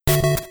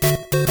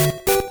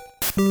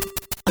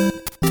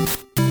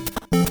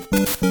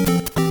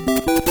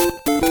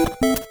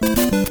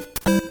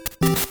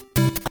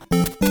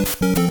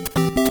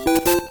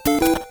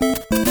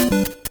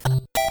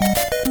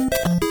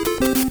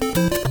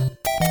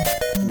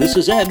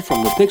This is Ed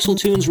from the Pixel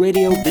Tunes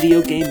Radio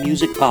Video Game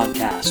Music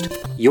Podcast.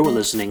 You're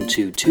listening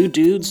to Two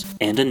Dudes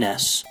and a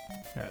Ness.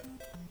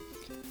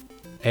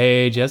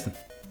 Hey, Justin.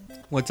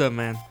 What's up,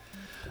 man?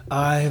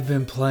 I have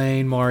been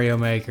playing Mario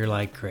Maker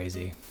like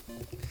crazy.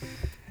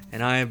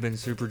 And I have been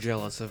super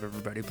jealous of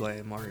everybody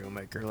playing Mario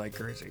Maker like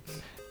crazy.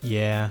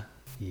 Yeah.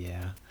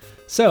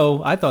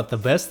 So, I thought the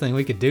best thing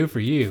we could do for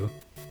you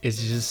is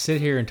to just sit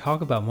here and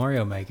talk about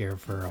Mario Maker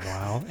for a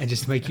while and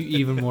just make you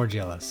even more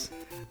jealous.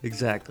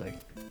 Exactly.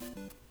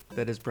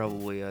 That is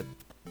probably a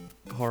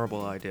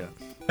horrible idea.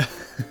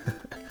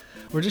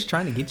 We're just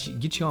trying to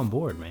get you on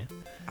board, man.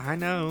 I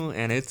know,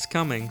 and it's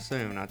coming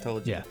soon, I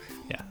told you.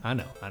 Yeah, I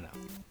know.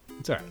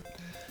 It's all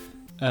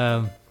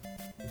right.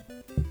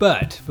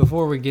 But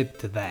before we get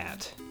to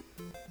that,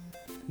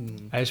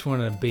 I just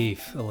want to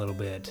beef a little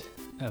bit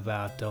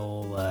about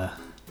old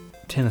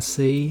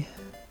Tennessee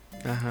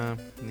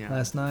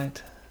last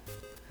night.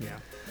 Yeah.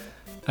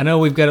 I know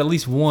we've got at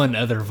least one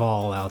other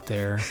Vol out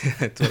there.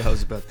 That's what I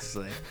was about to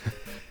say.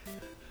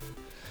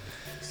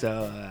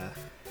 So,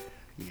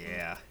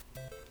 yeah.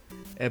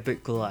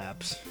 Epic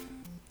collapse.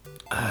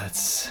 I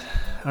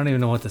don't even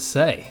know what to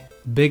say.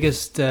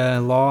 Biggest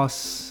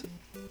loss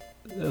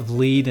of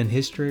lead in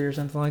history or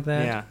something like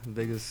that? Yeah,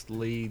 biggest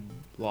lead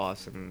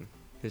loss in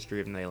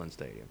history of Neyland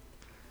Stadium.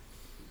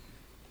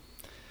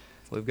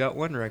 We've got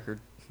one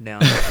record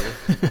down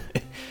there.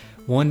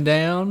 One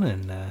down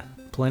and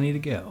plenty to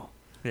go.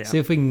 Yeah. Let's see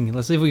if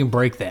we can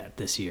break that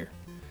this year.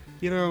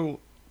 You know,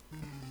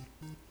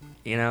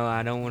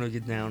 I don't want to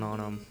get down on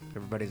them.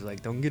 Everybody's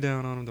like, don't get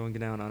down on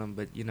them.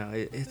 But,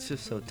 it's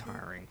just so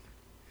tiring.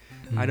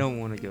 I don't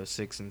want to go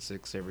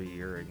 6-6 every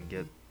year and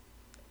get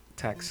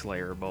Tax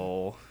Slayer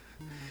Bowl.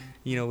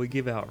 We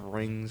give out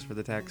rings for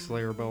the Tax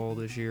Slayer Bowl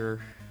this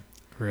year.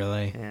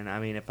 Really? And,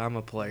 if I'm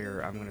a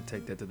player, I'm going to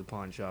take that to the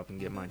pawn shop and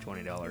get my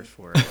 $20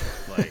 for it.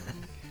 Like,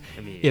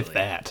 immediately. If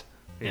that.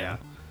 Yeah.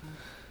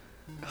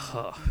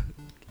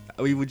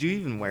 Would you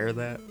even wear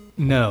that?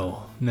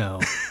 No.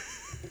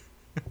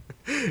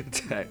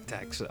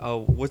 Tax.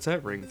 Oh, what's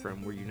that ring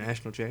from? Were you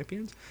national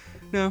champions?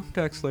 No,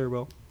 Tax Slayer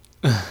Bowl.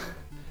 Well,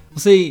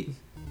 see,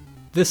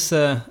 this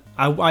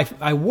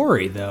I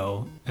worry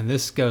though, and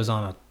this goes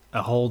on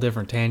a whole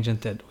different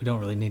tangent that we don't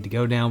really need to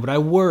go down. But I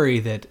worry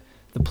that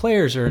the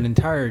players are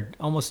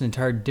almost an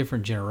entire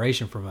different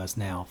generation from us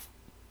now,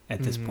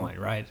 at this point,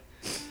 right?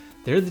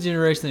 They're the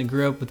generation that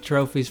grew up with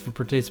trophies for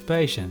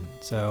participation.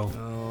 So,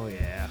 oh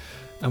yeah,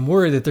 I'm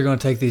worried that they're going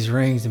to take these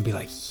rings and be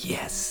like,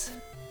 yes,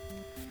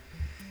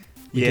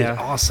 we did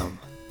awesome.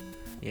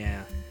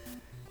 Yeah,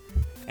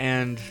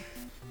 and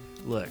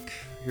look,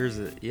 here's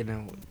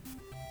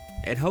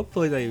and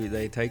hopefully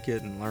they take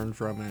it and learn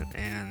from it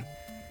and,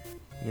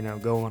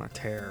 go on a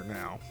tear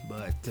now.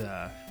 But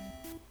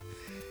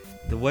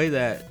the way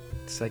that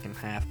second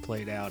half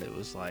played out, it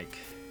was like,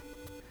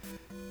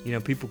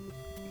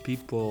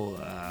 people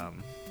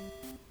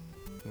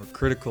were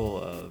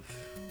critical of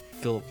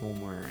Philip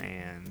Fulmer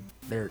and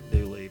Derek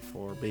Dooley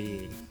for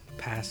being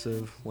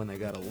passive when they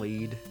got a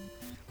lead,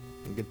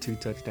 and get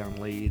 2-touchdown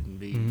lead and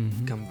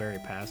become very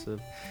passive.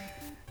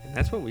 And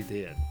that's what we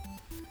did.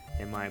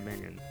 In my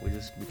opinion, we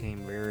just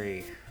became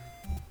very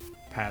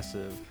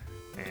passive,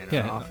 and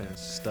our offense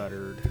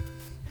stuttered.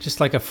 Just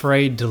like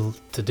afraid to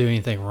do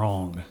anything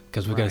wrong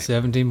because we've got a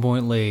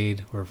 17-point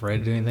lead. We're afraid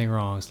to do anything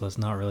wrong, so let's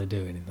not really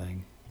do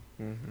anything.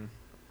 Mm-hmm.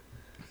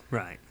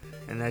 Right,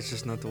 and that's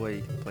just not the way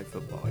you can play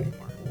football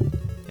anymore.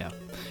 Yeah.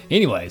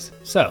 Anyways,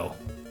 so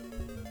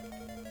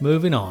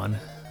moving on.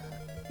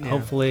 Yeah.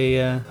 Hopefully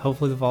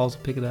the Vols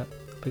will pick it up.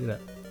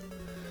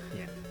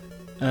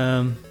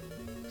 Yeah.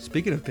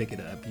 Speaking of pick it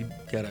up, you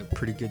got a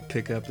pretty good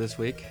pickup this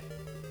week.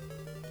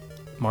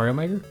 Mario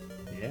Maker?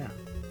 Yeah.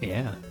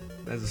 Yeah.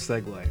 That's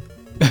a segue.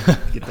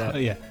 Get that?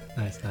 Yeah.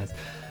 Nice.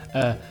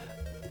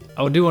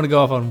 I do want to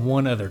go off on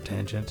one other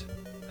tangent.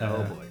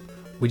 Oh boy.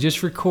 We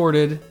just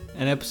recorded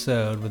an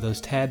episode with those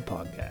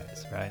Tadpog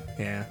guys, right?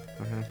 Yeah.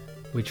 Uh-huh.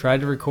 We tried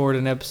to record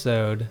an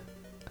episode,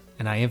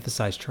 and I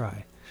emphasize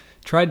tried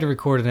to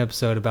record an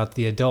episode about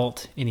the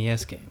adult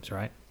NES games,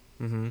 right?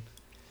 Mm-hmm.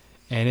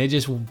 And it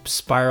just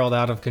spiraled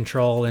out of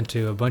control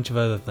into a bunch of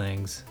other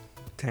things.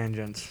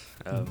 Tangents.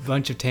 A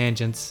bunch of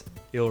tangents.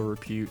 Ill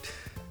repute.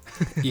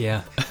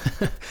 Yeah.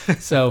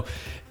 So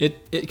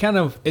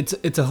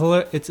it's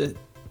a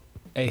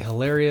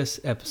hilarious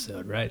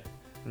episode, right?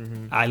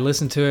 Mm-hmm. I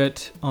listened to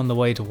it on the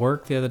way to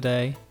work the other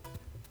day,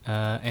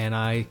 and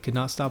I could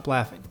not stop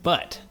laughing.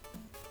 But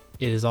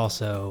it is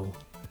also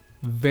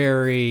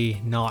very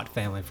not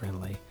family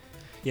friendly.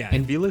 Yeah,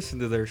 and if you listen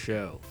to their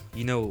show,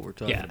 you know what we're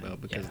talking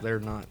about because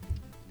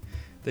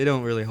they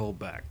don't really hold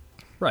back.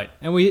 Right,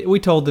 and we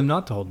told them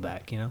not to hold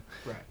back, Right.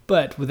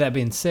 But with that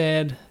being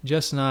said,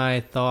 Justin and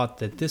I thought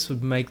that this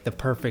would make the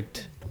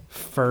perfect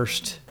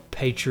first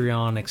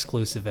Patreon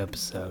exclusive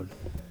episode.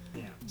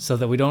 Yeah. So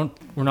that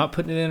we're not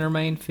putting it in our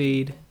main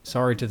feed.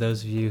 Sorry to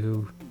those of you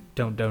who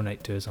don't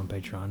donate to us on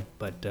Patreon,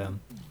 but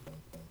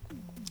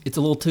it's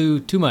a little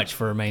too much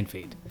for our main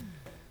feed.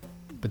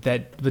 But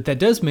that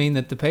does mean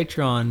that the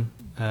Patreon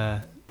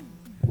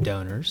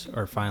donors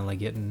are finally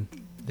getting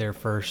their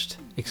first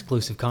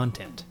exclusive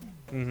content.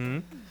 Mm-hmm.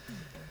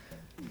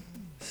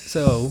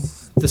 So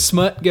the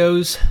smut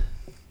goes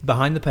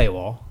behind the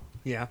paywall,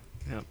 Yeah.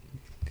 Yep.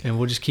 and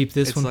we'll just keep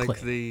this It's one like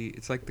clean.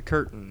 it's like the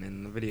curtain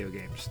in the video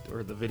games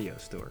or the video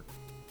store.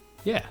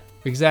 Yeah,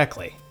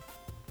 exactly.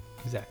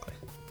 If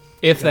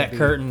Gotta that be-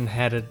 curtain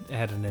had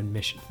an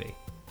admission fee.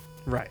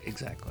 Right.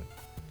 Exactly.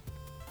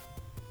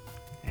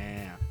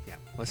 Yeah.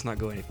 Let's not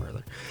go any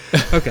further.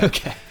 Okay.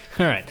 Okay.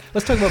 All right.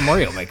 Let's talk about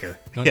Mario Maker.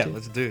 don't Yeah. you?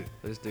 Let's do it.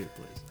 Let's do it,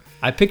 please.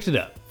 I picked it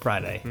up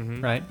Friday,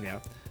 Mhm. right?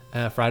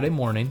 Yeah. Friday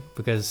morning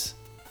because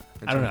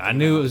That's I don't know. when I came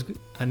knew out.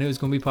 it was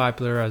going to be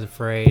popular. I was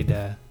afraid.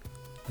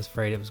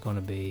 It was going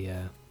to be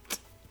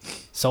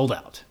sold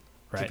out. Did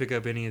Right. you pick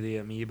up any of the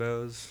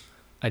amiibos?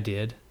 I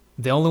did.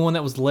 The only one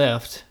that was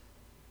left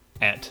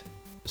at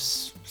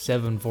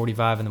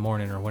 7:45 in the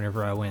morning or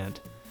whenever I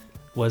went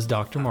was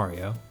Dr.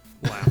 Mario.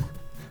 Wow.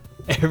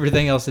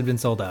 Everything else had been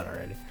sold out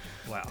already.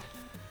 Wow.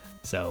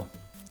 So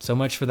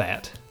much for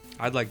that.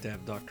 I'd like to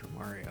have Dr.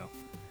 Mario.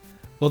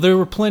 Well, there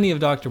were plenty of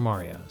Dr.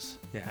 Marios,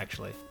 Yeah.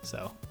 actually.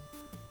 So,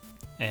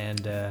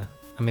 and I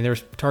mean,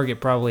 Target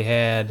probably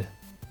had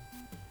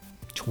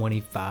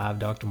 25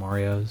 Dr.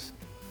 Marios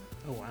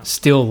Oh wow.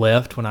 still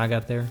left when I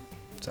got there.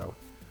 So,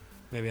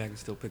 Maybe I can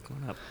still pick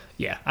one up.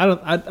 yeah,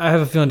 I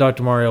have a feeling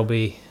Dr. Mario will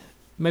be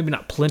maybe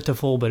not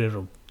plentiful, but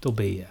there'll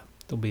be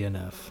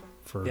enough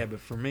for. Yeah, but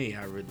for me,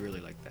 I would really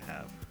like to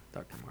have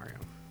Dr. Mario.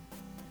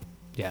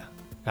 Yeah,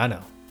 I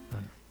know.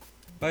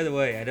 By the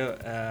way, I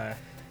don't.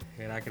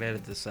 And I could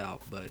edit this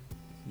out, but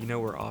you know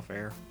we're off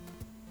air,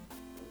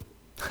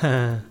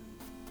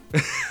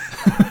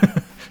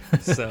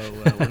 so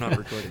we're not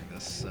recording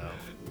this. So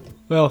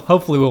Well,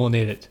 hopefully we won't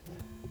need it.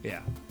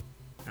 yeah,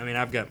 I mean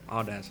I've got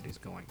Audacity's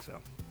going, so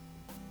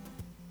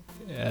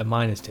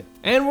Mine is too.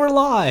 And we're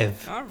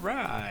live. all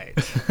right.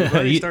 We've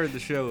already You- started the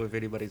show. If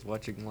anybody's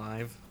watching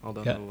live,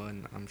 although Yeah. no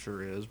one I'm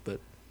sure is, but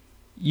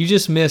You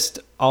just missed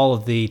all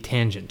of the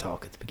tangent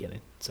talk at the beginning.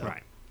 So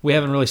right. we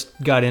haven't really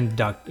got into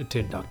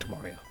Dr.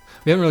 Mario.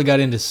 We haven't really got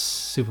into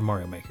Super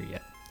Mario Maker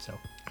yet. So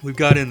We've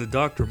got into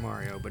Dr.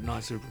 Mario, but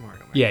not Super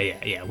Mario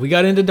Maker. yeah. We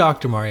got into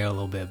Dr. Mario a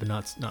little bit, but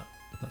not Super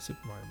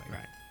Mario Maker.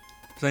 Right.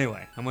 So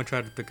anyway, I'm gonna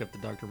try to pick up the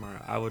Dr.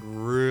 Mario. I would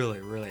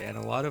really, and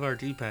a lot of our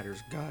G-padders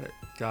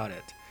got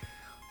it.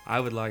 I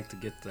would like to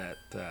get that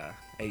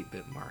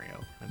 8-bit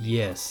Mario. That'd be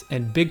Yes,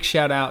 and big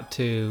shout out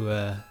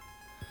to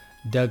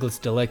Douglas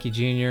Delecki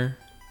Jr.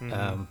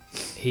 Mhm.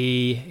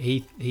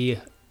 He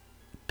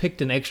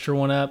picked an extra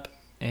one up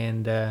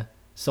and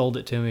sold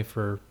it to me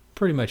for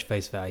pretty much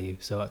face value.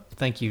 So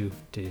thank you,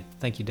 Doug.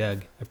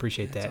 I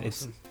appreciate That's that.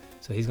 awesome.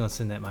 So he's gonna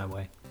send that my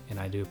way, and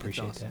I do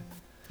appreciate awesome.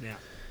 Yeah.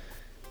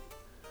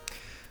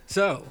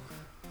 So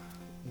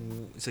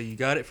you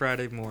got it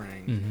Friday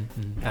morning.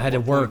 that. I At had to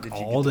what point work did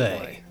you all get to day.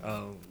 play?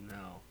 Oh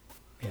no.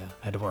 Yeah,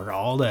 I had to work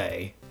all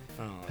day.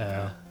 Oh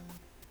no.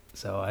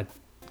 So I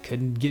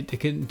couldn't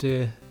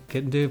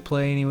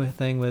play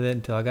anything with it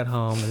until I got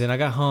home. And then I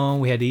got home.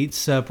 We had to eat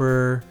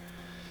supper.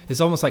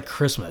 It's almost like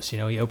Christmas, you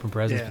open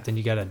presents, Yeah. but then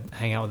you got to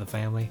hang out with the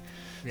family.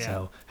 Yeah.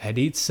 So I had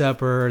to eat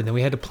supper, and then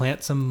we had to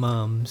plant some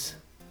mums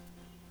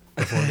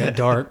before it got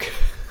dark.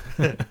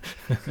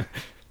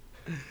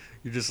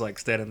 You're just like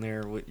standing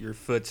there with your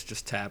foot's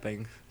just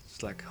tapping.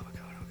 It's like, oh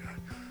god.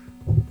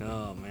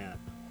 Oh man.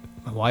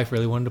 My wife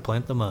really wanted to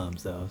plant the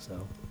mums, though.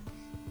 So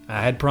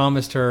I had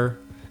promised her,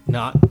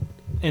 not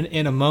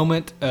in a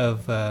moment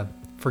of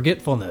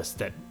forgetfulness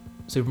that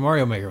Super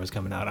Mario Maker was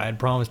coming out, I had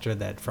promised her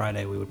that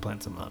Friday we would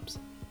plant some mums.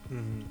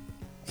 Mm-hmm.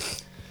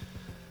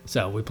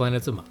 So we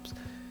planted some mums.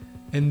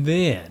 And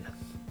then,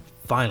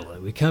 finally,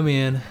 we come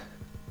in,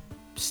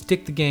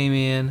 stick the game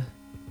in.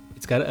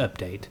 It's got an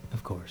update,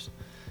 of course.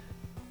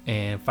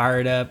 And fire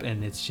it up,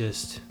 and it's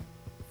just,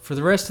 for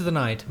the rest of the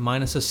night,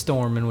 minus a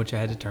storm in which I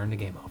had to turn the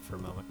game off for a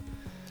moment.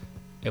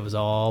 It was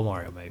all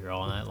Mario Maker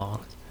all night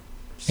long.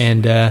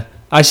 And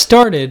I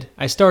started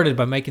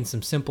by making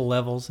some simple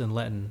levels and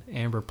letting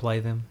Amber play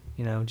them,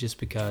 just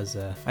because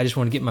I just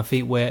want to get my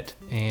feet wet,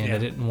 and Yeah. I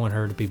didn't want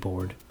her to be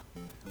bored,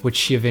 which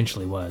she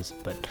eventually was.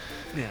 But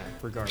Yeah,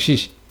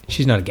 regardless.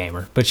 she's not a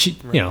gamer, but she,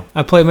 Right.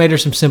 I made her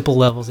some simple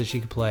levels that she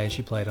could play, and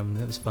she played them.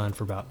 It was fun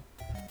for about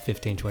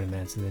 15, 20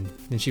 minutes, and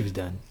then she was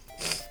done.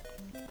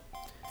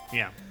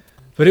 Yeah.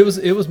 But it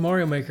was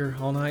Mario Maker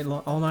all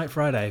night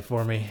Friday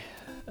for me,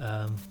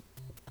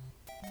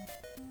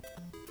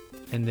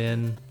 and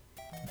then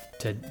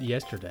to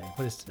yesterday.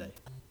 What is today?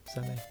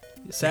 Sunday,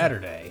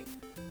 Saturday.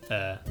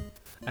 I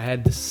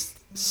had this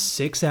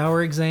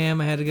 6-hour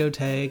exam I had to go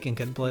take and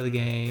couldn't play the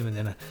game, and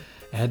then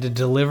I had to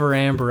deliver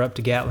Amber up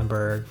to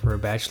Gatlinburg for a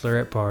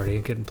bachelorette party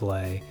and couldn't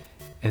play,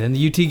 and then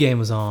the UT game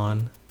was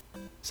on,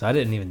 so I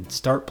didn't even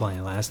start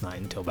playing last night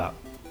until about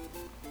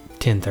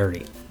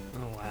 10:30.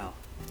 Oh wow.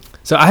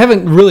 So I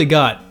haven't really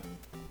got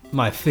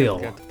my fill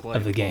Got to play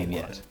of the a game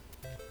whole lot. yet.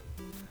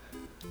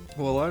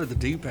 Well, a lot of the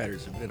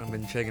D-padders I've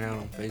been checking out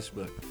on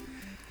Facebook.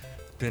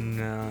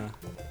 Been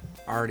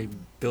already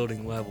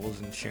building levels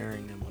and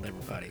sharing them with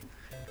everybody.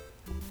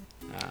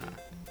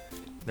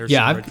 There's Yeah,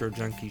 some I've- Retro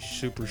Junkie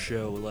Super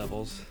Show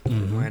levels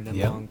Mhm, Brandon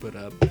yep. Long put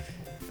up.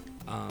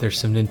 There's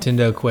some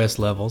Nintendo Quest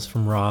levels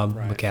from Rob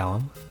Right.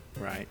 McCallum.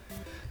 Right.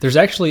 There's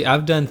actually,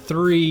 I've done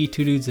 3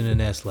 Two Dudes and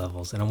an S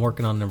levels, and I'm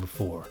working on number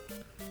 4.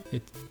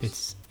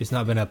 It's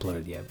not been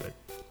uploaded yet, but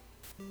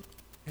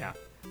Yeah.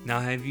 Now,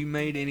 have you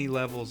made any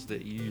levels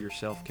that you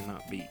yourself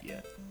cannot beat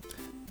yet?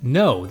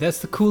 no. That's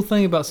the cool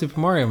thing about Super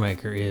Mario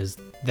Maker is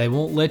they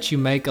won't let you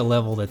make a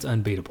level that's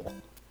unbeatable.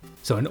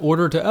 So in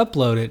order to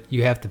upload it,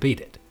 you have to beat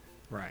it.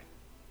 Right.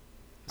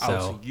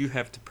 So you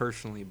have to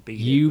personally beat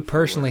it. you before-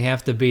 personally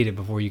have to beat it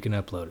before you can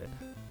upload it.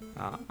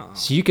 Oh.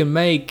 So you can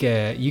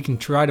you can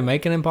try to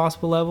make an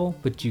impossible level,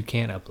 but you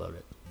can't upload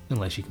it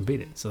unless you can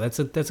beat it. So that's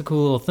a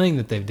cool little thing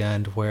that they've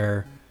done to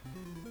where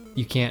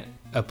you can't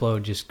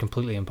upload just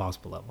completely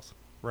impossible levels.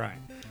 Right.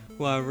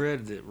 Well, I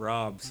read that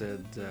Rob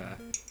said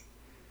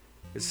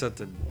it's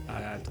something, I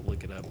have to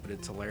look it up, but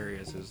it's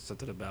hilarious. It's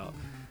something about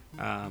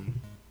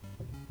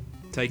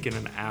taking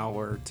an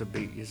hour to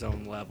beat his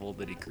own level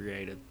that he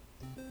created.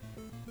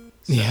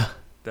 So, Yeah,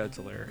 that's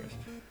hilarious.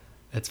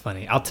 that's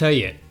funny. I'll tell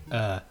you,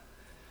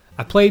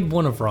 I played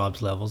one of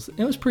Rob's levels.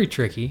 It was pretty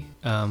tricky,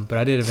 but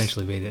I did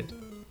eventually beat it.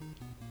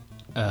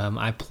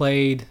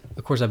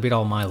 Of course, I beat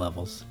all my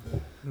levels.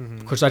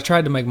 Of course, I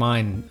tried to make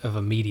mine of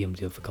a medium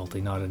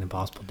difficulty, not an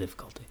impossible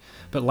difficulty.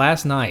 But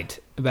last night,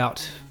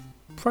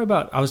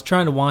 I was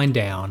trying to wind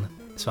down,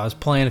 so I was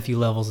playing a few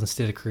levels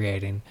instead of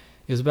creating.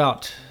 It was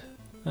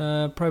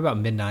probably about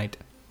midnight,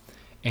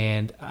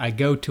 and I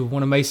go to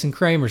one of Mason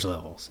Kramer's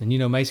levels.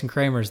 And Mason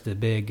Kramer's the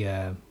big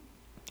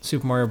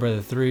Super Mario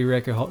Bros. 3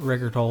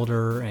 record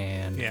holder,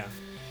 and Yeah.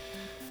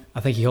 I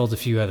think he holds a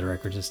few other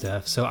records and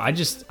stuff. So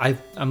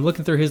I'm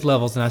looking through his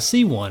levels, and I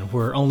see one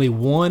where only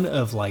one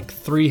of like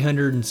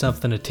 300 and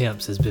something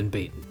attempts has been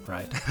beaten,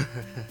 right?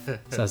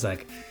 So I was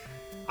like,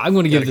 I'm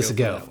going to give Gotta this a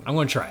go for go. that one. I'm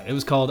going to try it. It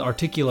was called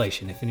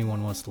Articulation, if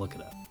anyone wants to look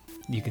it up.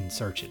 You can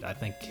search it, I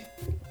think.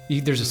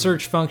 There's a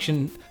search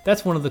function.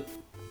 That's one of the...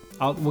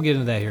 we'll get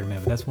into that here in a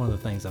minute, but that's one of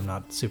the things I'm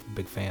not super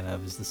big fan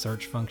of is the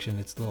search function.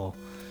 It's a little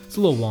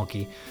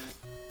wonky.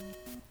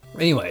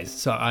 Anyways,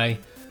 so I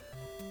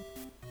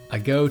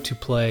go to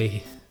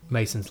play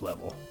Mason's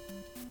level,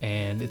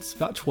 and it's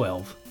about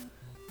 12,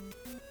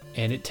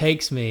 and it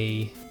takes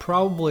me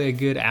probably a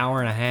good hour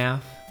and a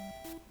half.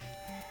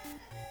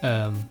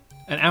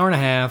 An hour and a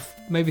half,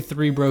 maybe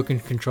 3 broken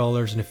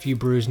controllers and a few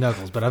bruised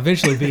knuckles, but I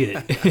eventually beat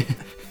it.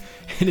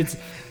 And it's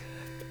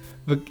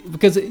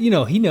because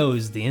he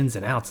knows the ins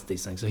and outs of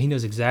these things, so he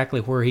knows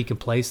exactly where he can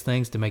place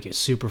things to make it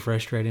super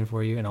frustrating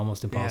for you and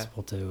almost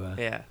impossible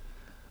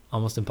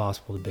almost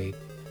impossible to beat.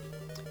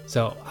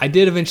 So I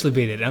did eventually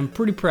beat it. I'm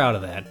pretty proud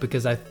of that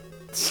because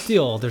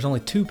there's only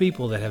 2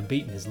 people that have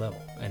beaten his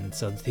level. And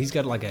so he's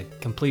got like a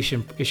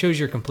completion, it shows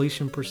your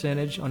completion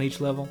percentage on each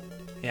level.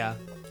 Yeah.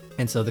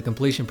 And so the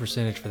completion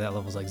percentage for that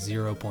level is like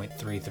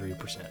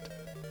 0.33%.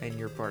 And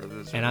you're part of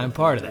this. And I'm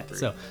part of that.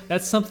 So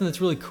that's something that's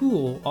really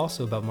cool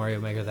also about Mario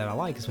Maker that I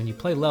like is when you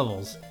play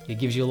levels, it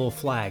gives you a little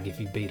flag if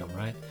you beat them,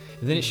 right?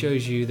 And then it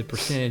shows you the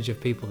percentage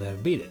of people that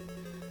have beat it.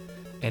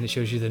 And it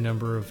shows you the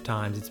number of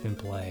times it's been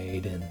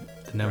played and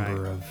the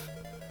number of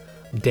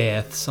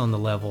deaths on the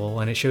level.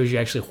 And it shows you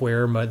actually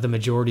where the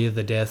majority of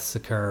the deaths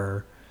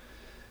occur.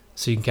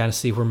 So you can kind of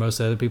see where most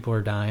other people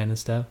are dying and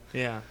stuff.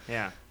 Yeah,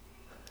 yeah.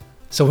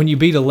 So when you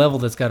beat a level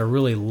that's got a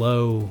really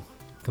low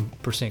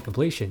percent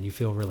completion, you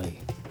feel really,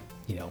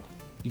 you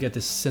got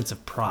this sense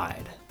of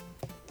pride.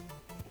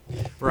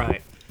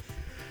 Right.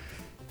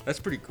 That's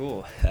pretty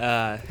cool.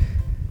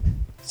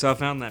 So I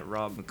found that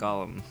Rob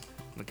McCallum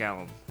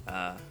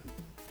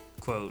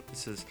quote. It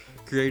says,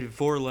 created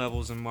 4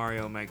 levels in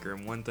Mario Maker,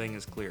 and one thing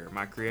is clear.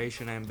 My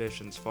creation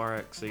ambitions far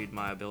exceed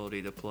my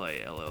ability to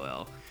play,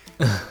 LOL.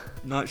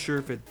 Not sure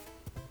if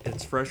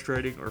it's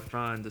frustrating or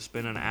fun to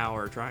spend an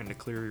hour trying to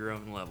clear your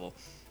own level.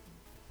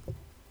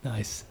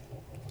 Nice.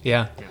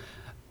 Yeah.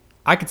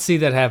 I could see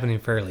that happening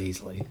fairly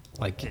easily.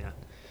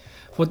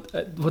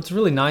 What's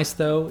really nice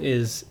though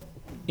is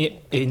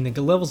in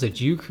the levels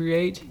that you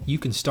create, you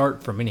can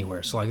start from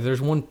anywhere. So like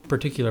there's one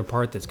particular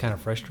part that's kind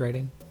of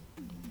frustrating.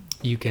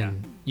 You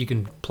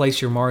can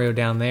place your Mario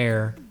down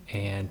there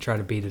and try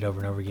to beat it over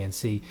and over again.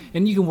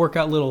 And you can work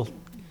out little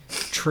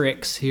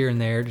tricks here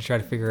and there to try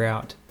to figure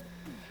out,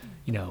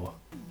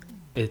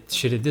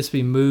 should this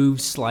be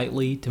moved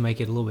slightly to make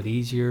it a little bit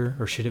easier,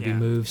 or should it be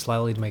moved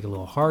slightly to make it a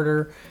little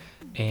harder?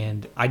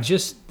 And I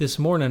just this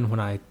morning, when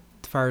I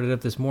fired it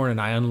up this morning,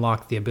 I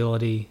unlocked the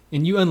ability,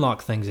 and you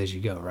unlock things as you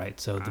go, right?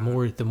 So the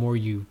more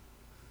you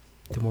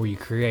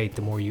create,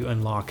 the more you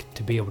unlock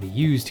to be able to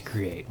use to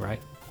create, right?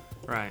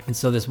 Right. And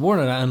so this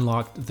morning I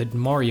unlocked the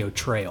Mario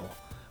Trail,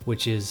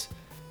 which is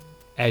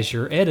as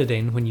you're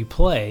editing, when you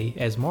play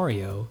as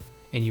Mario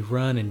and you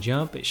run and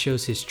jump, it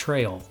shows his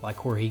trail,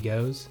 like where he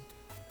goes.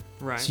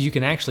 Right. So you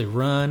can actually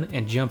run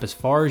and jump as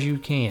far as you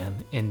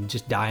can and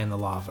just die in the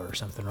lava or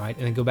something, right?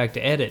 And then go back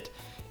to edit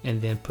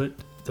and then put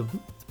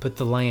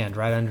the land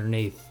right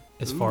underneath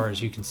as far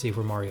as you can see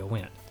where Mario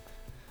went.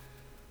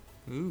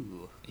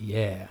 Ooh.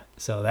 Yeah.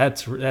 So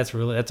that's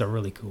a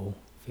really cool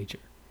feature.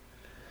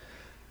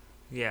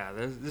 Yeah,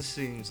 this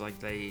seems like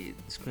they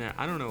spent,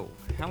 I don't know,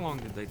 how long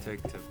did they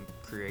take to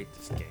create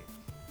this game?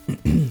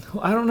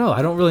 Well, I don't know.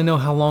 I don't really know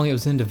how long it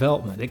was in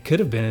development. It could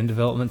have been in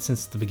development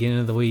since the beginning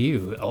of the Wii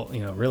U,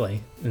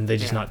 really. And they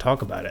just not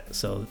talk about it.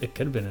 So it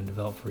could have been in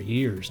development for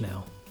years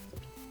now.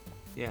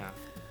 Yeah.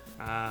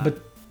 But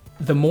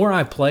the more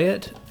I play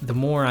it, the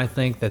more I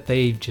think that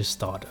they've just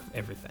thought of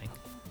everything.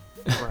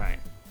 Right.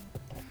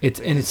 It's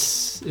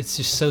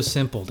just so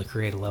simple to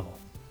create a level.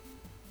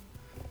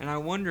 And I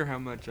wonder how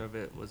much of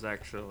it was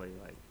actually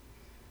like...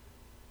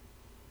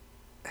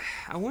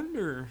 I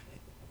wonder...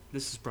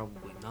 This is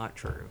probably not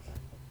true,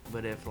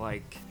 but if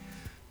like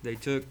they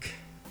took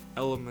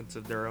elements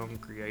of their own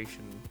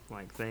creation,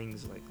 like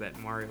things like that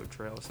Mario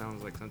Trail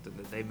sounds like something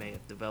that they may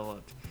have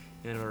developed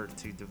in order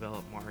to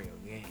develop Mario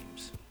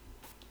games.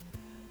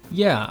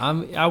 Yeah,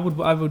 I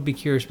would be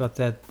curious about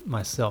that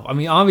myself. I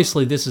mean,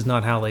 obviously this is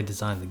not how they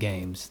designed the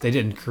games. They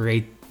didn't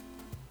create.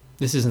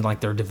 This isn't like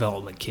their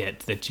development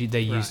kit that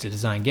they used to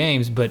design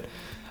games, but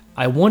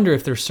I wonder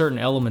if there's certain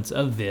elements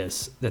of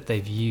this that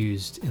they've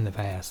used in the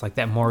past, like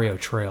that Mario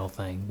Trail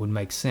thing would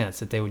make sense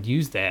that they would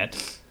use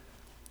that.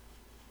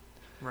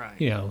 Right.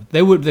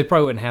 They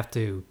probably wouldn't have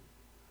to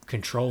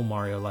control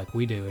Mario like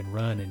we do and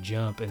run and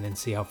jump and then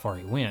see how far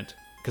he went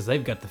because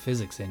they've got the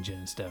physics engine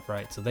and stuff,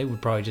 right? So they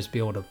would probably just be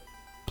able to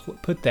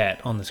put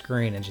that on the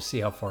screen and just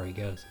see how far he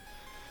goes.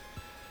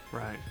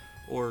 Right.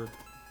 Or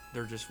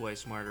they're just way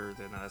smarter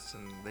than us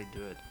and they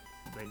do it.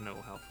 They know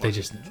how far they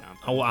just can jump.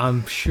 Oh,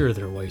 I'm sure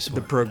they're way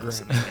smarter. The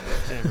programming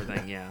and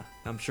everything, yeah.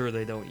 I'm sure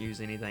they don't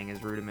use anything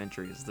as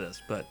rudimentary as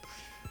this, but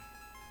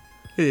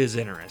it is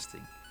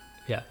interesting.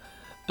 Yeah.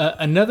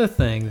 Another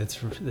thing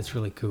that's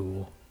really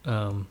cool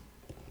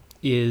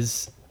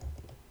is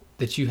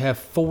that you have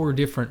 4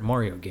 different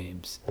Mario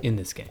games in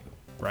this game,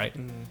 right?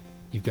 Mm-hmm.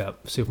 You've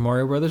got Super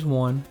Mario Bros.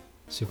 1,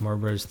 Super Mario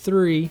Bros.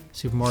 3,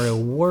 Super Mario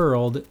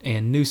World,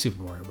 and New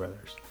Super Mario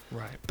Bros.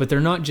 Right. But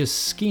they're not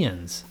just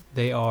skins.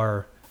 They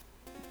are...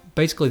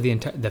 Basically,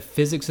 the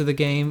physics of the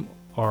game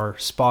are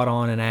spot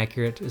on and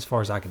accurate as far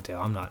as I can tell.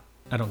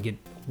 I don't get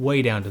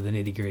way down to the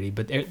nitty gritty,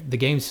 but the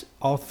games,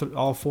 all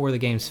 4 of the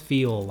games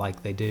feel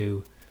like they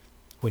do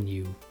when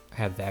you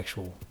have the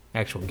actual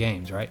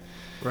games, right?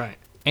 Right.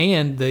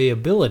 And the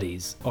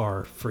abilities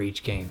are for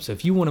each game. So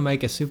if you want to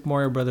make a Super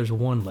Mario Bros.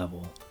 1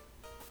 level,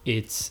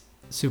 it's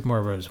Super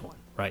Mario Bros. 1,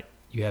 right?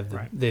 You have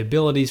the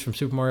abilities from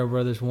Super Mario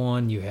Bros.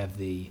 1. You have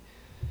the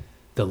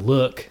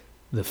look,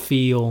 the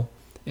feel.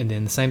 And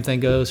then the same thing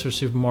goes for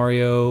Super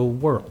Mario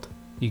World.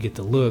 You get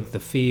the look, the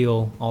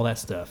feel, all that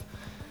stuff.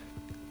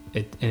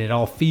 It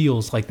all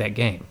feels like that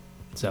game.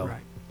 So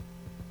right.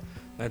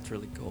 That's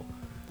really cool.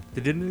 They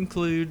didn't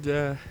include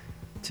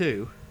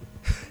 2.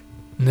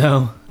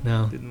 No.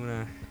 Didn't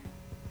want to...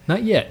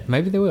 Not yet.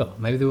 Maybe they will.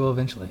 Maybe they will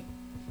eventually.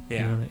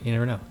 Yeah. You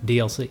never know.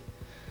 DLC.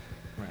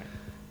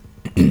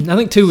 Right. I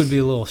think 2 would be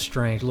a little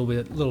strange, a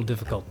little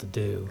difficult to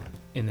do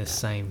in this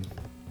same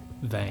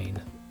vein.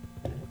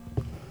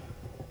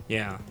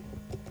 Yeah,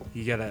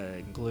 you gotta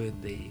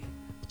include the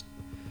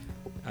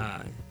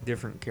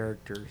different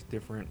characters,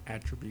 different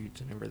attributes,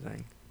 and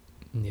everything.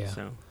 Yeah.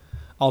 So,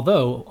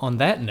 although on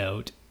that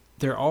note,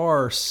 there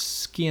are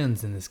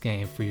skins in this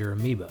game for your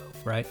amiibo,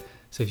 right?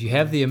 So if you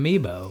have the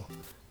amiibo,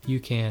 you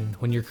can,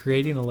 when you're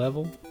creating a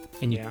level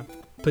and you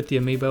put the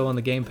amiibo on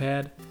the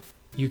gamepad,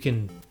 you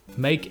can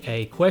make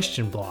a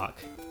question block,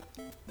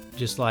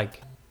 just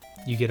like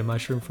you get a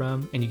mushroom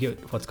from, and you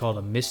get what's called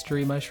a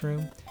mystery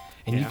mushroom.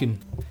 And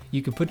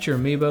you can put your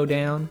amiibo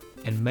down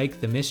and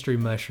make the mystery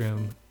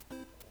mushroom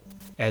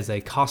as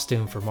a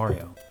costume for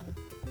Mario.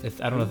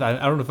 I don't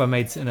know if I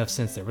made enough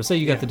sense there. But say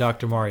you got the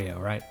Dr. Mario,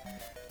 right?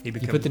 He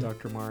becomes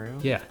Dr. Mario.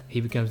 Yeah, he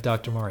becomes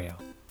Dr. Mario.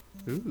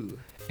 Ooh.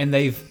 And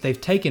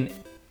they've taken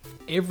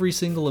every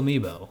single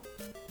amiibo,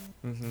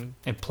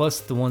 and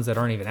plus the ones that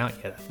aren't even out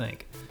yet, I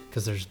think,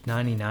 because there's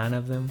 99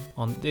 of them.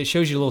 It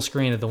shows you a little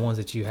screen of the ones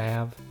that you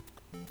have,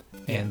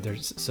 and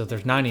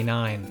there's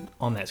 99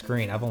 on that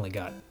screen. I've only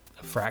got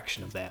a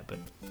fraction of that, but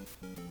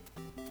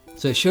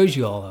so it shows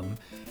you all of them,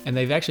 and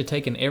they've actually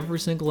taken every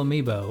single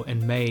amiibo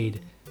and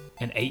made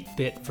an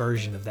 8-bit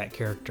version of that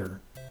character.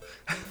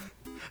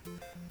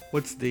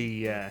 What's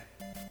the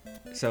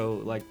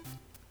so like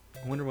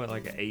I wonder what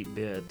like an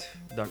 8-bit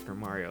Dr.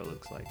 Mario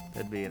looks like.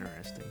 That'd be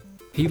interesting.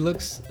 He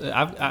looks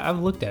I've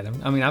looked at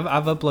him. I mean,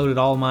 I've uploaded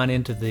all mine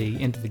into the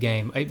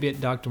game. 8-bit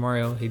Dr.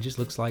 Mario, he just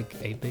looks like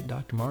 8-bit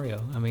Dr.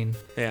 Mario. I mean,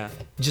 yeah.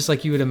 Just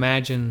like you would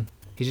imagine.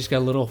 He's just got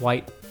a little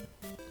white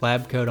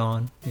lab coat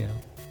on,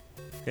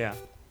 Yeah.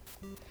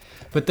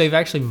 But they've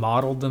actually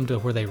modeled them to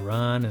where they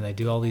run and they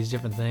do all these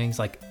different things.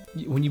 Like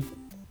when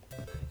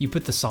you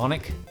put the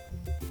Sonic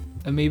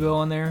amiibo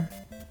on there,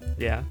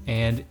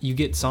 and you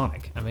get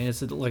Sonic. I mean,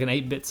 it's like an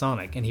 8-bit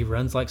Sonic, and he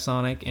runs like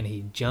Sonic, and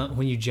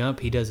when you jump,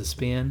 he does a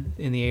spin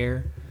in the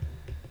air.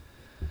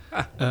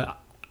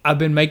 I've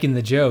been making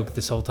the joke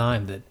this whole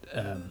time that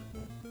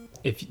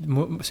if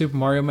Super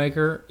Mario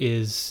Maker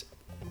is,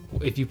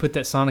 if you put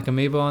that Sonic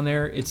amiibo on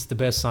there, it's the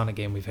best Sonic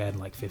game we've had in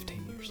like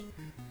 15 years.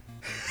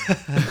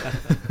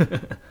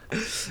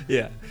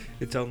 Yeah,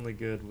 it's only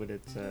good when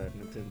it's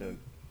Nintendo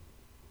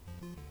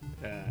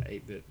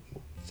 8-bit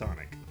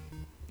Sonic.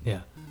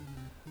 Yeah.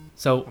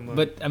 So,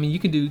 but I mean, you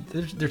can do.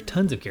 There's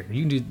tons of characters.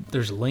 You can do.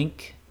 There's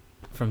Link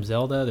from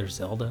Zelda. There's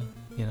Zelda.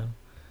 You know.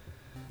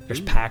 There's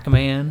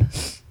Pac-Man.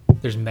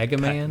 There's Mega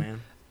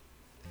Man.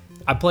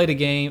 I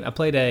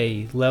played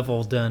a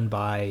level done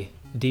by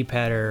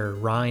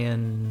D-Padder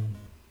Ryan.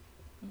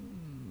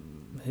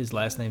 His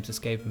last name's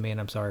escaping me, and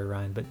I'm sorry,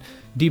 Ryan. But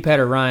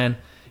D-Padder Ryan,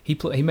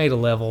 he made a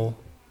level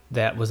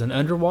that was an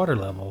underwater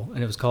level,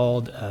 and it was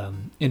called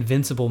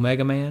Invincible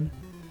Mega Man.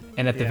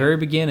 And at the very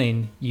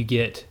beginning, you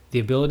get the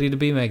ability to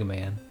be Mega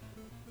Man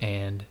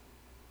and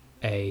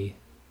a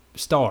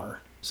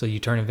star. So you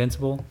turn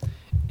invincible,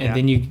 and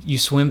then you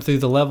swim through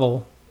the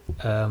level,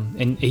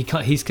 and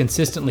he's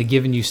consistently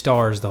giving you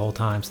stars the whole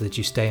time so that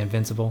you stay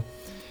invincible.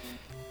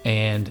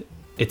 And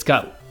it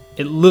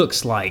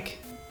looks like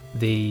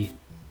the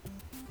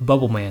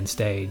Bubble Man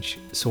stage,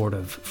 sort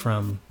of,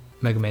 from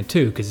Mega Man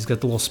 2, because it's got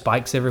the little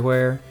spikes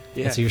everywhere.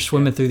 Yeah, and so you're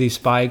swimming through these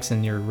spikes,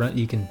 and you're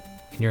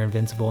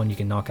invincible, and you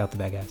can knock out the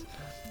bad guys.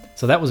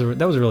 So that was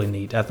really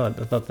neat. I thought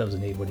that was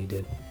neat what he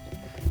did.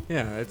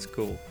 Yeah, that's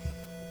cool.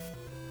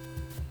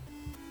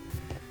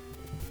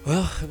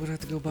 Well, I would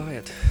have to go buy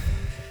it.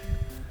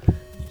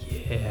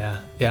 Yeah.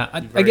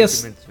 I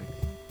guess.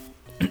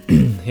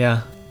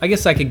 Yeah, I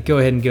guess I could go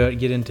ahead and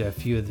get into a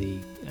few of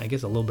a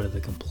little bit of the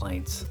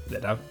complaints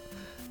that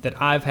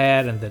I've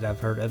had and that I've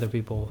heard other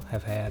people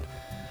have had.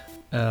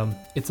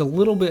 It's a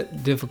little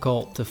bit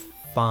difficult to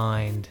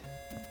find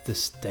the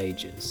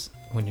stages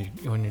when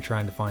you're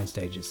trying to find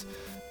stages.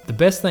 The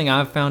best thing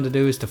I've found to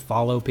do is to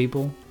follow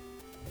people.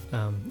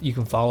 You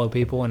can follow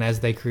people, and as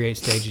they create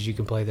stages, you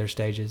can play their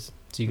stages.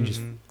 So you can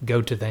just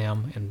go to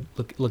them and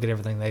look at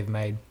everything they've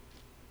made.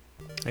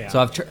 Yeah.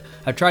 So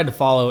I've tried to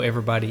follow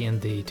everybody in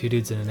the Two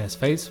Dudes and an S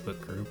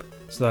Facebook group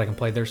so that I can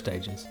play their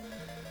stages.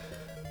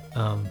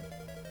 And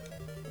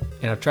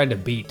I've tried to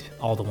beat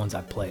all the ones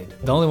I played.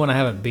 The only one I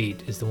haven't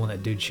beat is the one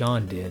that Dude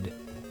Sean did,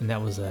 and that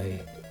was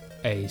a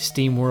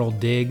Steam World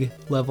Dig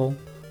level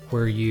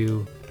where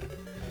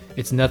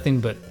it's nothing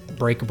but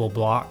breakable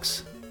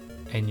blocks,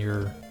 and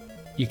you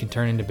can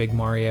turn into Big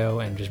Mario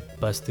and just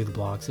bust through the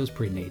blocks. It was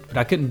pretty neat, but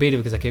I couldn't beat it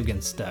because I kept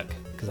getting stuck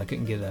because I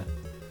couldn't get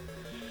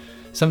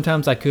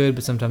sometimes I could,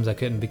 but sometimes I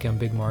couldn't become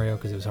Big Mario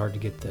because it was hard to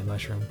get the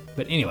mushroom.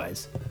 But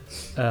anyways,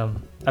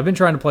 I've been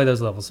trying to play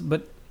those levels,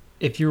 but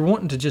if you're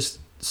wanting to just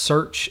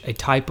search a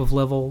type of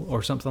level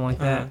or something like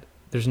that,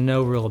 there's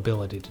no real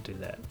ability to do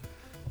that.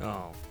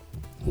 Oh.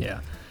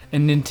 Yeah.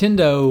 And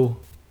Nintendo,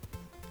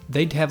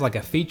 they'd have like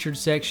a featured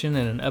section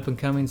and an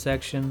up-and-coming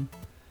section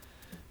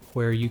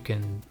where you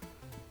can...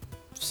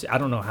 I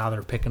don't know how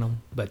they're picking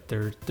them, but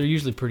they're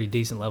usually pretty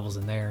decent levels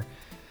in there.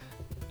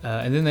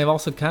 And then they've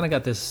also kind of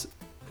got this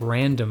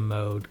random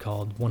mode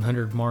called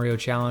 100 Mario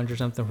Challenge or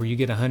something, where you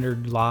get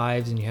 100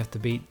 lives and you have to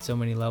beat so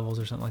many levels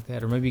or something like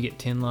that. Or maybe you get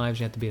 10 lives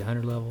and you have to beat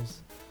 100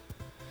 levels.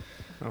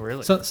 Oh,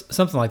 really? So,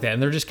 something like that.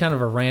 And they're just kind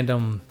of a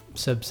random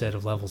subset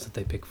of levels that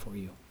they pick for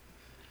you.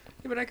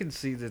 Yeah, but I can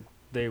see that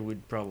they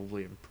would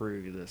probably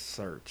improve this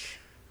search.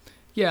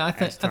 Yeah, I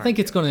think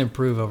it's going to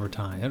improve over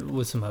time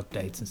with some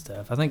updates and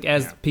stuff. I think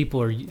as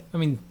people are... I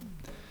mean,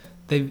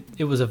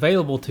 it was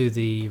available to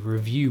the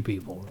review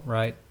people,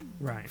 right?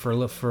 Right.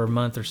 For a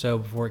month or so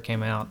before it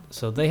came out.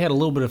 So they had a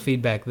little bit of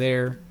feedback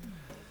there.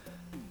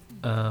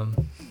 But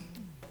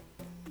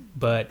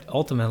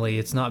ultimately,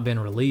 it's not been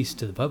released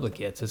to the public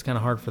yet, so it's kind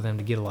of hard for them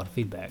to get a lot of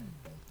feedback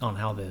on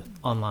how the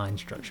online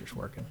structure's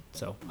working.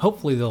 So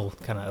hopefully they'll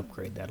kind of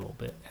upgrade that a little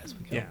bit as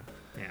we go. Yeah.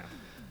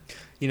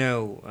 You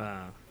know,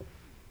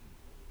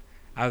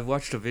 I've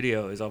watched a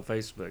video is on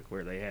Facebook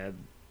where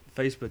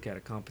Facebook had a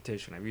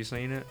competition. Have you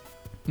seen it?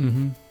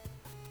 Mm-hmm.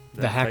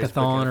 The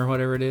hackathon or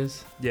whatever it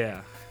is?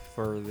 Yeah,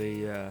 for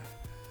the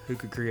who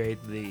could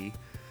create the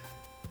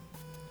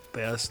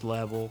best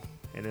level,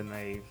 and then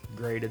they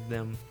graded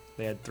them.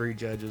 They had 3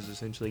 judges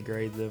essentially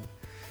grade them.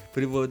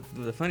 But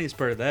the funniest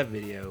part of that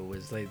video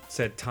was they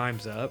said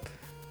time's up,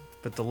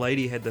 but the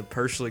lady had to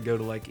personally go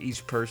to like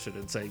each person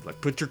and say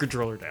like, put your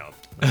controller down,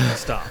 like,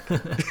 stop.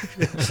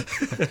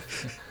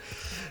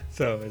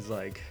 So it's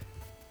like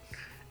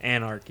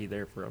anarchy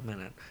there for a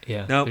minute.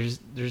 Yeah, nope.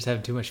 They're just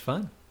having too much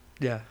fun.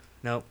 Yeah,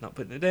 nope, not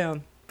putting it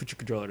down. Put your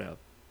controller down.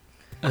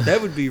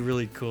 That would be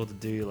really cool to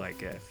do,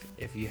 like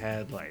if you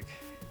had like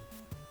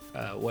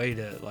a way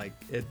to like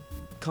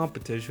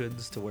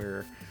competitions to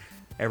where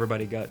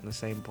everybody got in the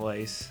same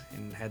place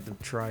and had to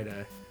try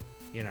to,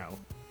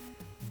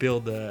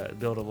 build a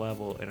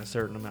level in a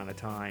certain amount of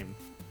time,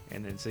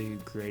 and then see who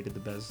created the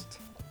best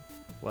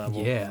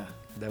level. Yeah,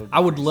 I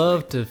would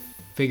love to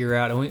figure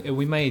out, and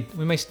we may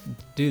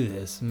do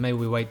this. Maybe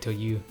we wait till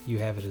you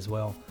have it as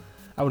well.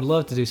 I would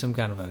love to do some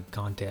kind of a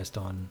contest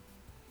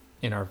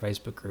in our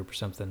Facebook group or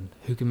something.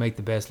 Who can make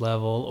the best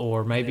level,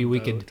 or maybe we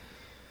could,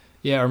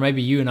 or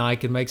maybe you and I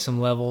could make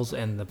some levels,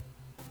 and the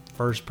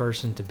first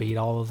person to beat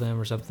all of them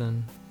or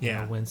something,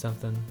 win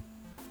something.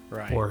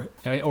 Right.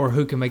 Or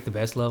who can make the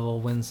best level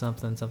win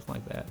something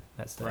like that.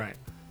 That's the, right.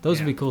 Those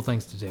would be cool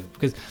things to do,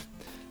 because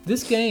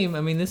this game,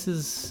 this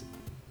is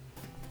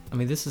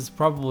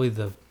probably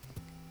the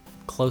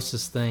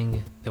closest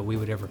thing that we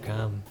would ever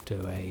come to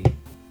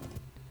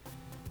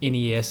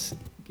NES,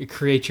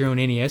 create your own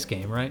NES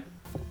game, right?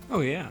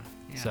 Oh yeah.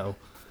 So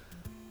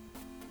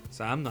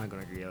I'm not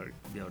gonna be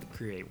able to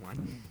create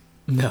one.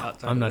 no,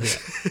 I'm not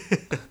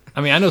yet.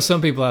 I mean, I know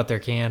some people out there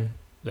can,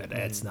 but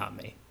it's not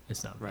me.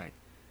 It's not me.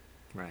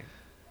 Right.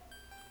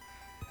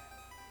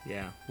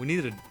 Yeah, we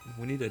need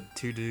a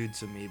two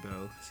dudes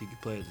amiibo so you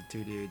could play as the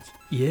two dudes.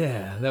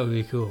 Yeah, that would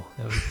be cool.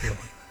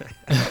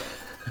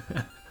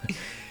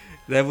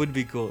 That would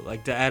be cool.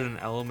 Like to add an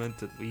element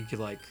that you could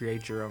like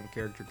create your own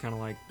character, kind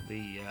of like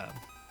the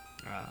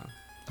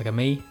Like a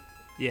me?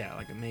 yeah,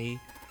 like a me,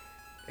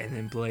 and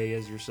then play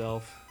as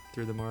yourself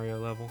through the Mario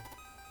level.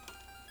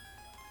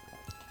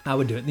 I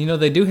would do it. You know,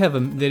 they do have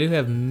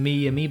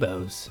me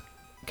amiibos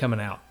coming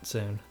out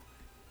soon.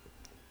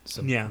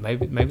 So yeah,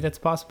 maybe that's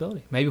a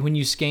possibility. Maybe when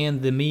you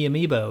scan the me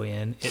amiibo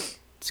in, it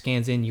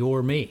scans in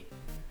your me.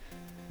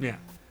 Yeah,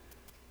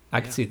 I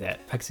could see that.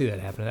 I could see that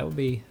happening. That'd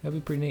be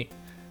pretty neat.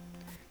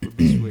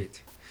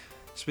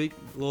 sweet.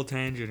 Little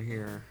tangent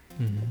here.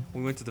 Mm-hmm.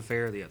 We went to the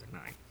fair the other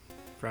night,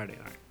 Friday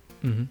night.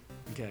 Mm-hmm.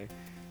 Okay,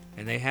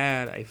 and they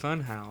had a fun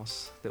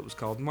house that was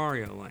called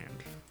Mario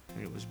Land,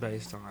 and it was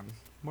based on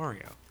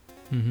Mario.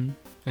 Mm-hmm.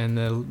 And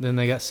then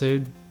they got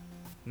sued.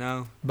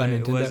 No, By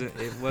it Nintendo?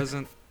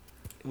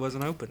 It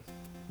wasn't open.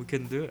 We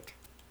couldn't do it.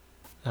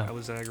 Oh. I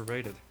was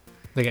aggravated.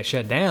 They got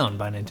shut down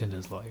by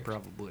Nintendo's lawyers.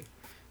 Probably.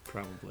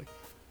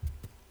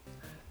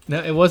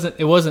 No, it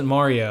wasn't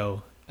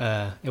Mario.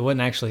 It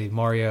wasn't actually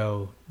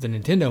Mario, the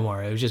Nintendo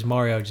Mario. It was just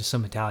Mario, just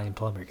some Italian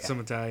plumber guy. Some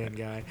Italian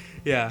guy.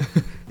 Yeah,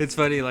 it's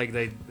funny. Like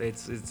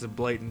it's a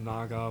blatant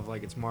knockoff.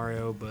 Like it's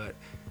Mario, but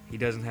he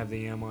doesn't have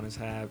the M on his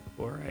hat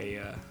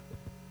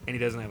and he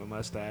doesn't have a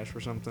mustache or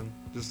something.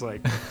 Just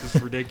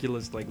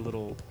ridiculous like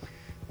little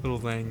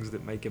things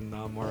that make him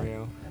not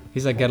Mario.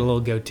 He's like got a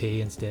little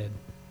goatee instead.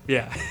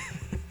 Yeah.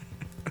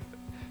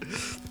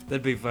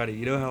 That'd be funny.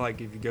 You know how like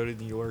if you go to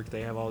New York,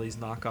 they have all these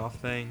knockoff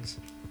things,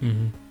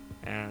 Mm-hmm.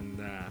 and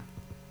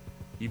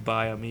you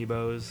buy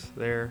amiibos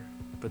there,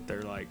 but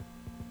they're like,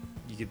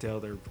 you can tell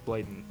they're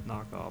blatant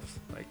knockoffs.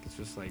 Like it's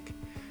just like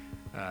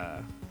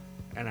an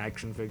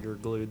action figure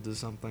glued to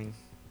something,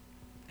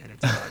 and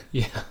it's not.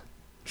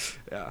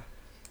 Yeah,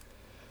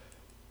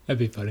 that'd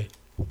be funny.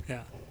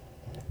 Yeah.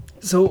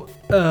 So,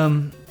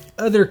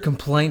 other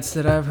complaints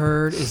that I've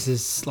heard is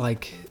this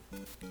like,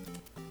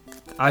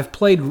 I've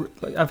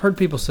heard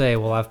people say,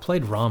 well, I've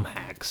played ROM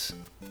hacks.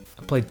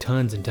 I played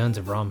tons and tons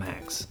of ROM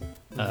hacks.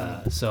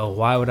 So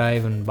why would I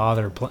even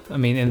bother I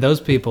mean, and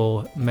those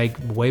people make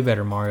way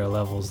better Mario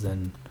levels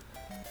than,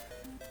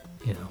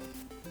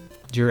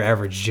 your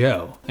average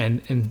Joe.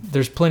 And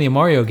there's plenty of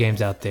Mario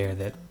games out there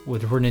that where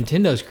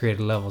Nintendo's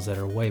created levels that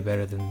are way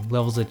better than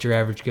levels that your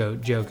average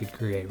Joe could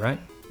create, right?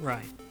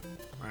 Right.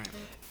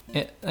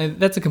 And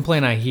that's a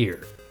complaint I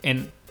hear.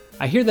 And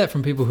I hear that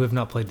from people who have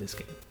not played this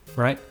game,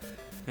 right?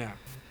 Yeah.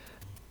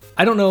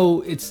 I don't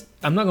know,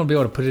 I'm not going to be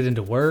able to put it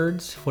into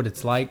words, what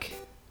it's like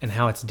and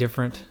how it's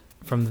different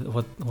from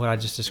what I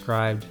just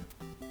described,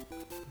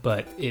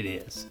 but it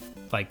is.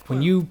 Like,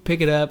 when you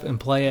pick it up and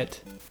play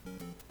it,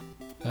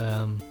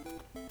 and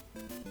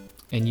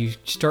you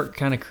start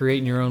kind of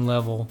creating your own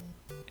level,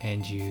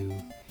 and you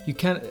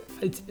kind of,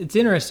 it's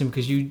interesting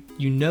because you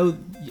know,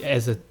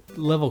 as a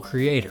level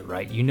creator,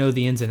 right? You know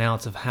the ins and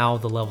outs of how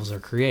the levels are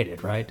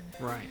created, right?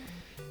 Right.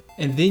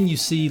 And then you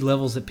see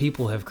levels that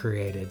people have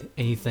created,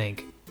 and you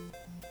think,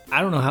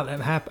 I don't know how that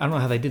happened. I don't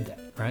know how they did that,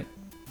 right?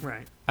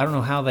 Right. I don't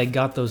know how they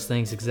got those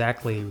things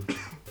exactly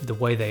the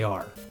way they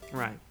are.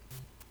 Right.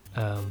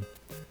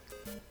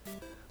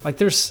 Like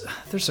there's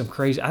some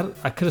crazy.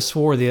 I could have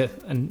swore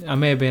and I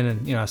may have been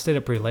in. I stayed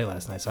up pretty late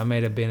last night, so I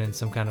may have been in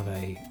some kind of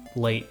a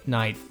late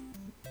night,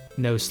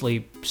 no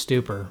sleep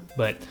stupor.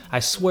 But I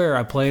swear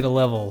I played a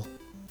level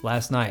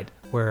last night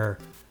where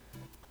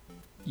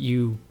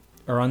you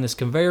are on this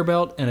conveyor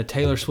belt and a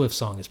Taylor Swift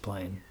song is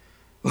playing.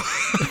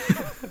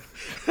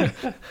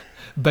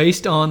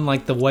 Based on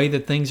like the way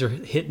that things are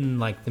hitting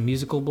like the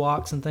musical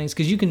blocks and things,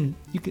 because you can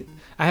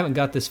I haven't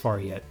got this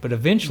far yet, but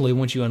eventually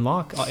once you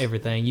unlock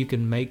everything, you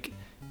can make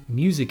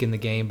music in the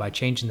game by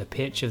changing the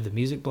pitch of the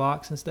music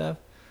blocks and stuff.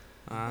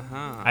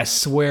 I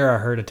swear I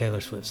heard a Taylor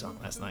Swift song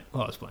last night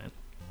while I was playing.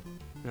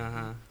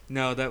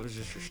 No, that was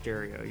just your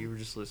stereo. You were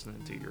just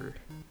listening to your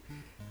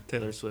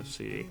Taylor Swift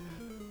CD.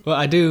 Well,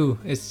 I do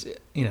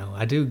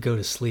go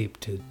to sleep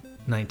to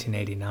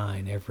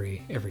 1989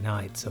 every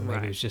night, so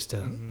maybe it was just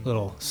a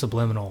little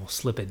subliminal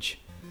slippage.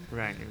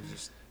 Right,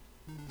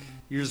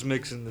 you're just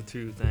mixing the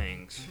two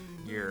things.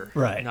 Your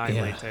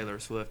nightly Taylor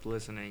Swift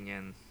listening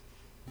and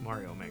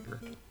Mario Maker.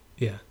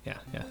 Yeah,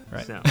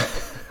 right. So.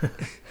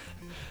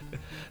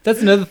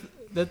 That's another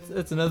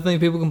thing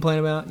people complain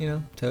about,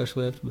 Taylor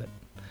Swift, but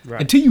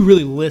right. Until you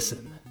really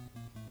listen,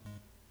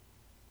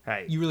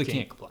 right, you really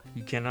can't complain.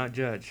 You cannot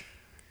judge.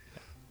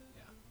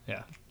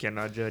 Yeah. You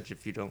cannot judge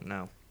if you don't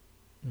know.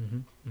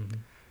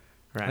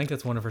 Right. I think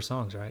that's one of her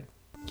songs, right?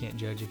 Can't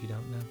judge if you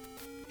don't know.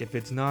 If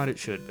it's not, it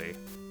should be.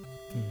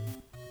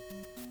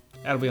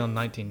 That'll be on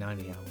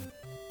 1990 album.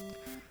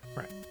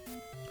 Right.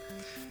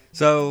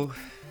 So,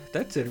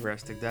 That's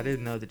interesting. I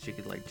didn't know that you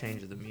could like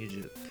change the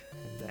music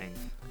and things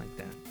like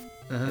that.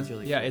 That's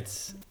really yeah.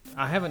 cool.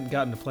 I haven't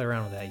gotten to play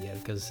around with that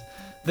yet because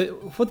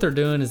what they're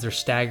doing is they're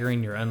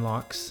staggering your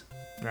unlocks.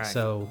 Right.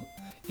 So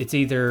it's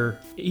either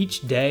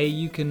each day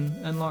you can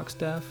unlock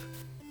stuff.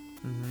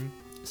 Mm-hmm.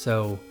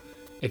 So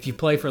if you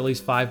play for at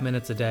least 5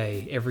 minutes a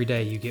day, every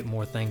day you get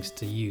more things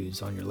to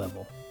use on your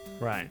level.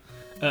 Right.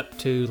 Up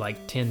to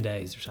like 10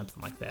 days or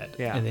something like that.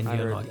 Yeah, and then I you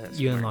heard unlock that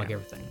you somewhere, unlock yeah.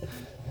 everything.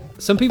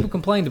 Some people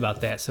complained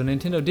about that, so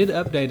Nintendo did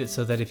update it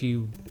so that if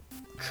you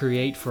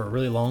create for a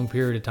really long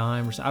period of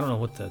time, or I don't know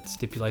what the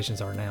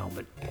stipulations are now,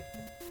 but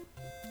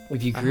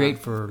if you create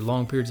for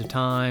long periods of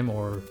time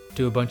or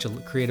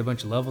create a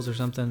bunch of levels or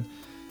something,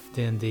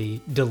 then the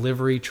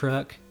delivery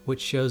truck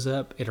which shows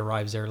up, it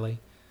arrives early.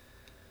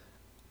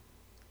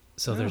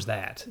 So there's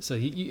that. So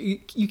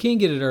you can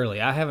get it early.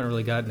 I haven't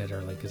really gotten it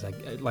early because,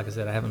 like I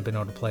said, I haven't been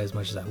able to play as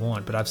much as I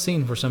want. But I've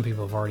seen where some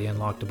people have already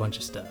unlocked a bunch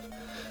of stuff.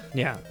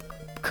 Yeah.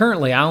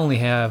 Currently, I only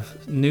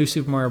have New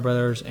Super Mario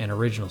Brothers and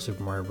Original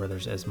Super Mario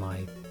Brothers as my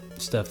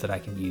stuff that I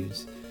can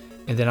use.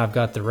 And then I've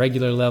got the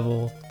regular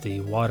level, the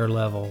water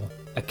level,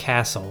 a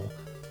castle,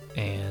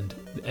 and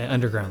an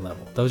underground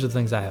level. Those are the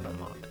things I have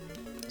unlocked.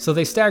 So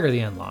they stagger the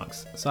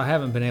unlocks. So I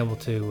haven't been able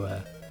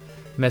to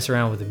mess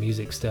around with the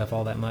music stuff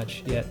all that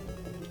much yet.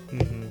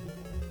 Mm-hmm.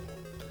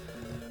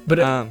 But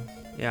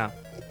yeah.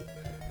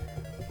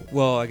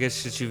 Well, I guess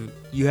since you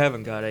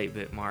haven't got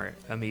 8-bit Mario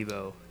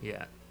Amiibo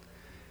yet.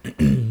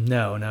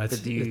 no, it's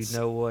But do you it's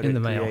know what in it the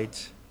mail.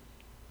 creates?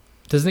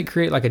 Doesn't it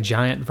create like a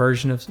giant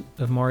version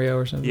of Mario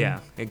or something? Yeah,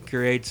 it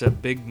creates a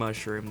big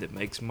mushroom that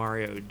makes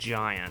Mario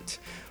giant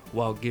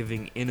while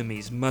giving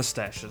enemies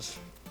mustaches.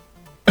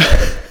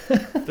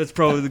 That's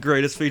probably the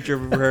greatest feature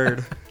I've ever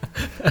heard.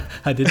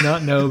 I did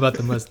not know about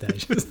the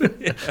mustaches.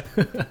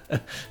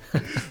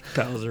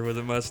 Bowser with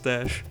a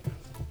mustache.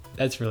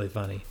 That's really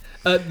funny.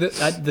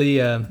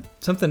 The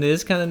something that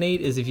is kind of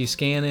neat is if you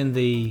scan in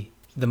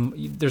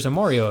there's a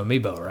Mario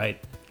amiibo,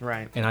 right?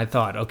 Right. And I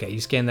thought, okay,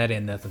 you scan that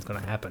in, nothing's going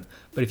to happen.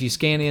 But if you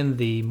scan in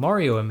the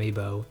Mario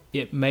amiibo,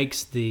 it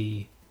makes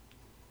the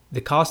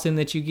costume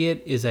that you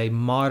get is a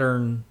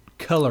modern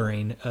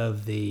coloring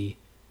of the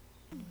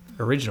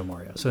original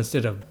Mario. So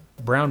instead of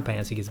brown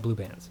pants, he gets blue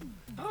pants.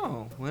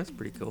 Oh, well, that's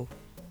pretty cool.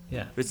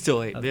 Yeah. It's still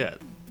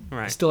 8-bit.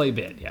 Right. Still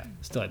 8-bit, yeah.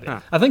 Still 8-bit. Huh.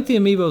 I think the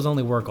amiibos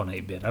only work on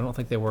 8-bit. I don't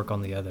think they work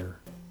on the other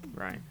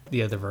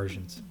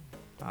versions.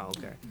 Oh,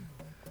 okay.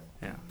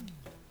 Yeah.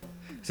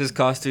 It says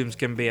costumes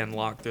can be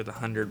unlocked through the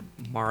 100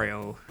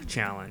 Mario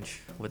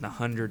challenge with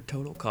 100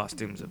 total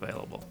costumes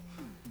available.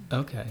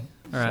 Okay.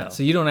 All right. So-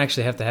 So you don't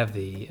actually have to have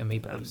the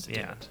amiibos. to do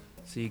Yeah. it.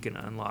 So you can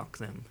unlock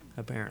them,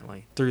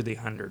 apparently, through the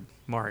 100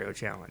 Mario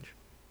challenge.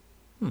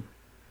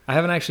 I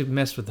haven't actually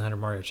messed with the 100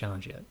 Mario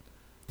challenge yet.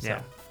 So.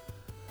 Yeah.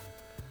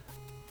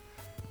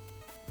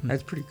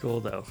 That's pretty cool,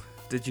 though,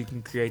 that you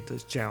can create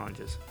those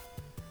challenges.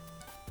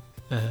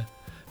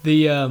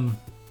 The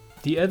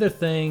other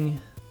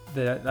thing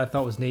that I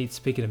thought was neat,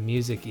 speaking of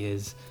music,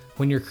 is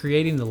when you're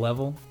creating the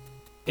level,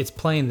 it's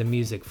playing the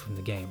music from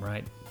the game,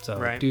 right? So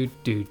Right. do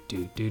do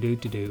do do do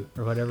do do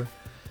or whatever.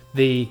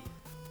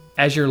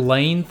 As you're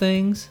laying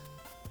things,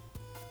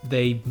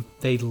 they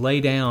lay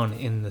down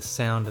in the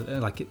sound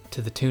like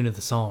to the tune of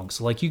the song.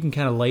 So like you can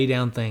kind of lay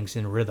down things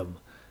in rhythm.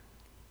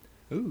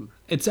 Ooh.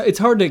 It's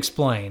hard to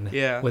explain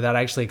Yeah. without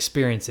actually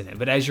experiencing it.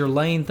 But as you're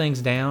laying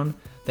things down,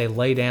 they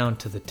lay down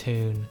to the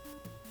tune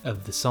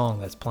of the song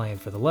that's playing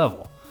for the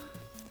level.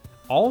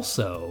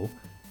 Also,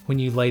 when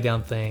you lay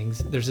down things,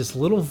 there's this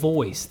little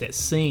voice that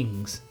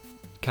sings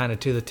kind of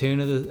to the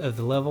tune of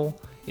the level.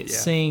 It Yeah.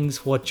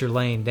 sings what you're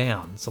laying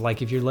down. So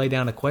like if you lay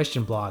down a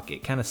question block,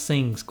 it kind of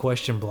sings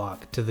question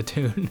block to the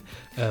tune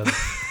of,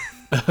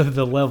 of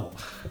the level.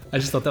 I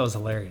just thought that was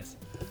hilarious.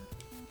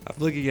 I'm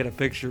looking at a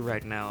picture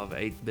right now of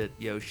 8-bit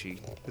Yoshi.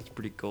 That's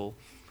pretty cool.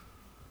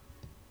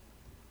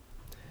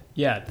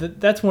 Yeah,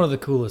 that's one of the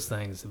coolest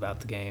things about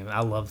the game.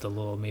 I love the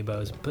little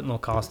amiibos, putting little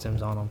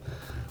costumes on them.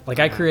 Like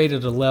I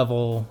created a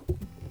level,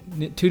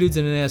 Two Dudes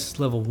in an S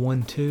level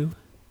 1-2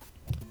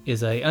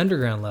 is a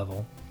underground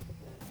level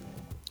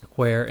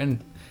where,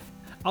 and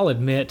I'll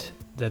admit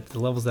that the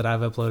levels that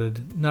I've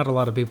uploaded, not a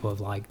lot of people have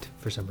liked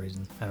for some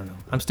reason. I don't know.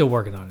 I'm still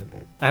working on it.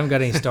 I haven't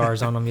got any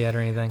stars on them yet or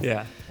anything.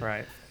 Yeah,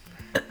 right.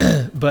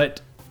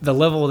 But the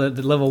level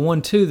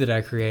 1-2 that I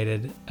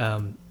created,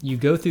 you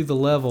go through the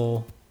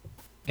level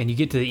and you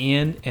get to the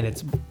end, and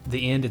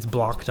it's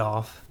blocked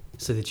off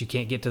so that you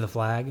can't get to the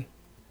flag.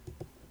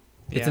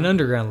 It's an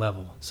underground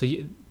level,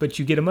 but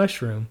you get a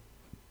mushroom,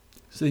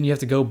 so then you have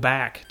to go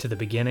back to the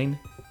beginning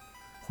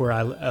where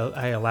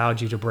I allowed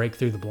you to break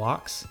through the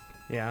blocks.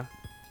 Yeah.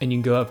 And you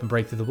can go up and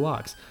break through the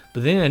blocks,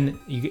 but then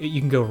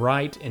you can go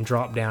right and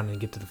drop down and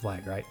get to the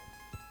flag, right?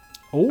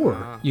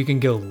 Or you can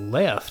go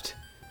left,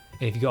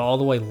 and if you go all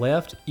the way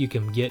left, you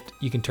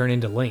can turn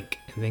into Link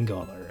and then go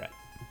all the way right.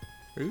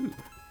 Ooh.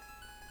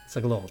 It's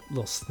like a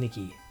little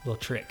sneaky little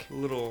trick. A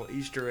little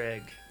Easter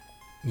egg.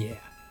 Yeah.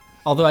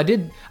 Although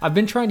I've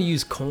been trying to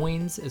use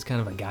coins as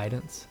kind of a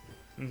guidance.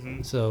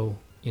 Mm-hmm. So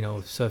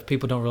if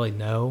people don't really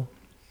know,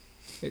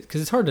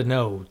 Because it's hard to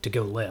know to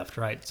go left,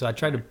 right? So I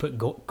tried to put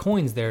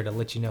coins there to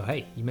let you know,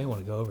 hey, you may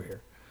want to go over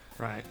here.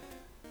 Right.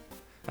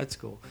 That's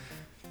cool.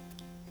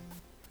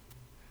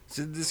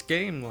 So this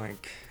game,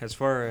 like, as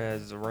far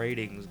as the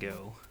ratings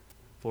go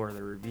for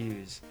the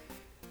reviews,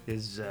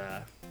 is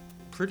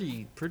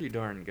pretty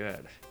darn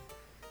good.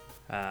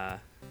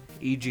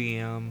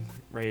 EGM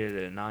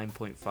rated at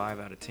 9.5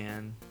 out of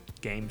 10.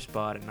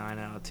 GameSpot at 9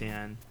 out of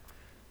 10.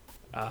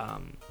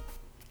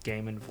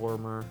 Game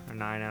Informer a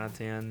 9 out of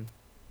 10.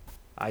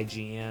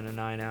 IGN a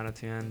 9 out of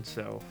 10.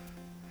 So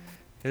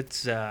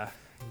it's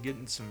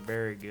getting some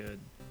very good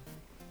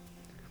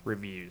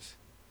reviews.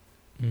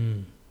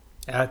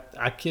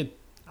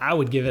 I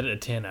would give it a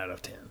 10 out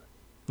of 10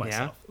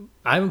 myself. Yeah?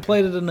 I haven't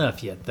played it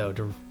enough yet though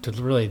to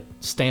really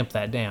stamp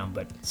that down,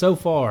 but so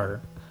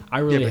far I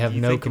really have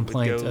no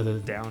complaints other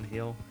than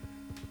downhill.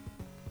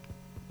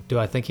 Do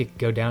I think it could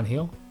go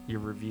downhill? Your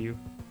review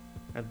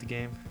of the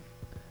game?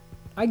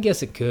 I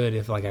guess it could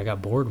if like I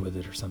got bored with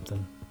it or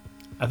something.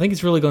 I think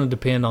it's really going to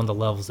depend on the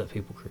levels that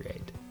people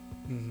create.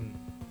 Mm-hmm.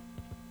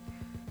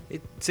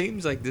 It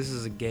seems like this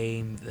is a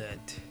game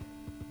that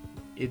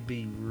it'd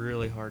be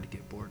really hard to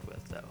get bored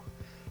with, though,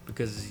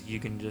 because you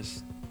can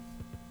just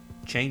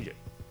change it.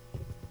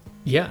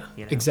 Yeah,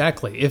 you know?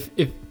 Exactly. If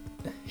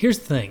here's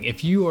the thing: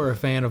 if you are a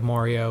fan of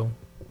Mario,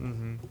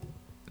 mm-hmm.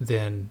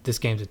 then this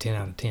game's a 10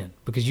 out of 10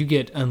 because you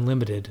get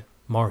unlimited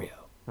Mario.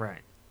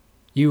 Right.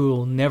 You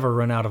will never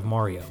run out of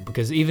Mario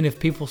because even if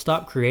people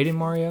stop creating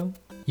Mario,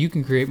 you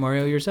can create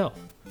Mario yourself.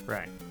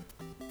 Right.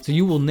 So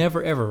you will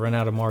never ever run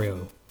out of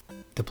Mario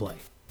to play.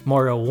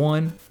 Mario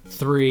 1,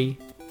 3,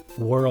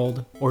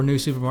 World, or New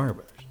Super Mario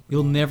Bros.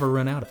 You'll never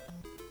run out of it.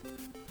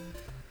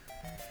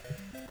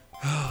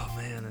 Oh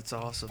man, that's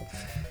awesome.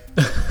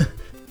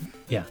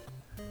 Yeah.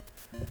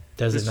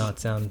 Does it not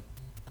sound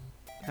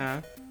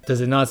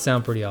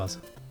pretty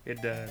awesome?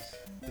 It does.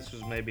 This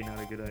was maybe not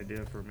a good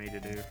idea for me to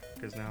do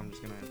because now I'm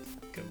just gonna have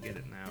to go get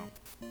it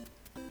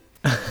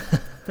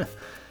now.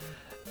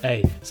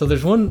 Hey, so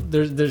there's one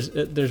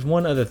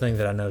other thing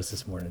that I noticed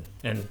this morning,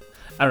 and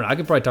I don't know. I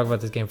could probably talk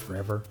about this game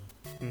forever,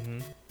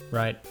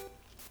 right?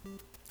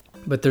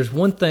 But there's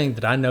one thing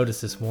that I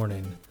noticed this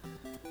morning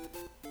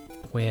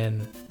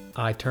when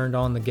I turned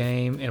on the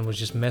game and was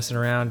just messing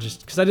around,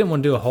 just because I didn't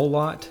want to do a whole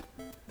lot.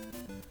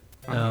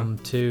 I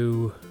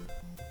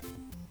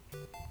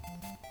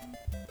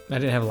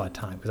didn't have a lot of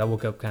time because I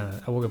woke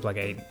up like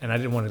 8, and I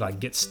didn't want to like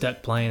get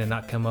stuck playing and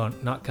not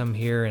come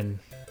here and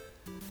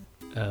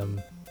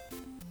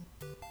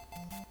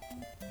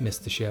miss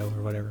the show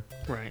or whatever.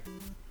 Right.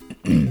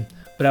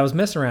 But I was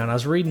messing around. I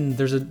was reading.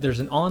 There's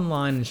an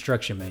online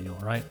instruction manual,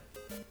 right?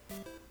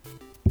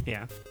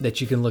 Yeah.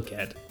 That you can look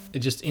at,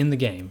 just in the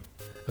game.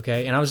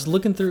 Okay, and I was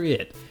looking through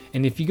it,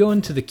 and if you go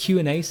into the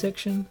Q&A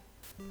section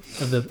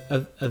of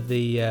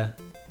the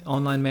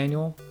online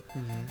manual,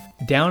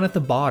 down at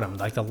the bottom,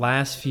 like the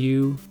last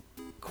few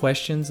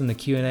questions in the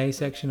Q&A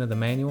section of the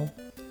manual,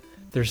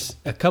 there's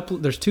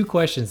 2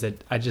 questions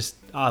that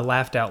I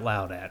laughed out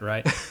loud at,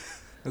 right?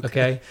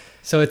 Okay.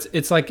 So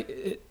it's like,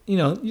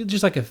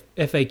 just like a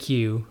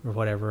FAQ or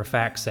whatever, a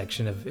facts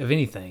section of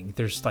anything.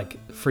 There's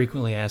like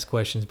frequently asked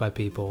questions by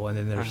people, and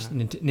then there's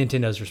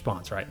Nintendo's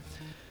response, right?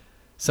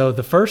 So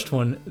the first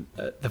one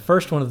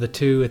of the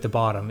 2 at the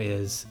bottom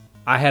is,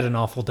 I had an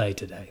awful day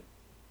today.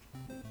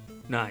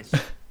 Nice.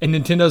 And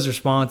Nintendo's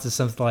response is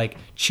something like,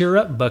 cheer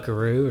up,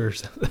 buckaroo, or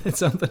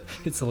something.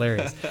 It's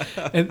hilarious.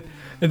 And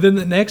then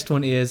the next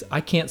one is,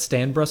 I can't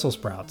stand Brussels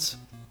sprouts.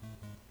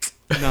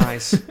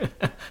 Nice.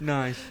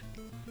 Nice.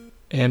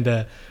 And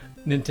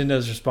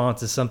Nintendo's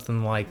response is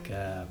something like,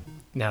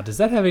 now, does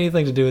that have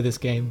anything to do with this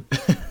game?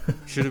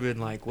 Should have been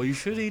like, well, you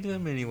should eat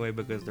them anyway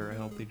because they're a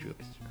healthy choice.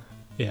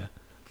 Yeah.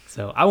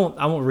 So I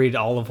won't read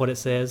all of what it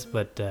says,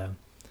 but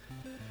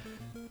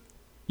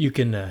you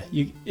can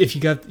if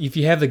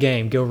you have the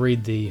game, go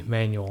read the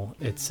manual.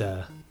 It's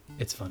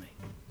funny.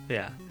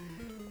 Yeah.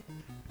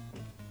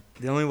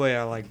 The only way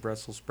I like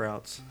Brussels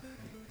sprouts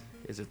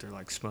is if they're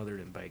like smothered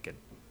in bacon,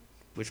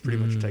 which pretty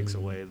much takes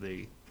away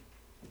the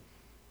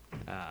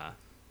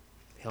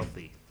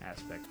healthy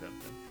aspect of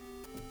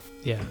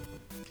them.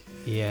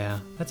 Yeah,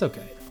 that's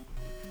okay.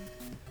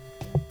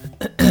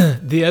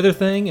 The other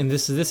thing, and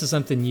this is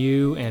something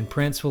you and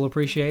Prince will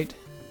appreciate.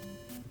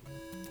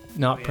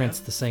 Not Prince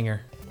the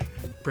singer.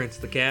 Prince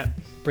the cat.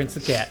 Prince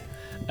the cat.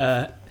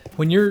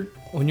 When you're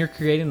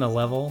creating a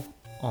level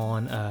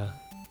on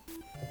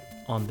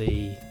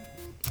the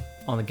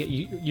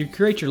you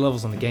create your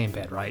levels on the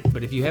gamepad, right?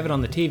 But if you have it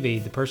on the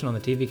TV, the person on the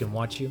TV can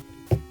watch you.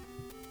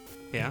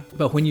 Yeah.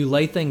 But when you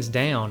lay things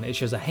down, it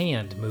shows a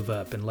hand move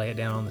up and lay it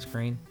down on the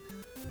screen.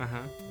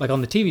 Like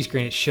on the TV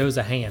screen, it shows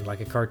a hand,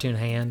 like a cartoon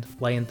hand,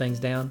 laying things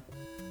down.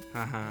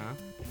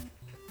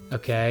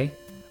 Okay.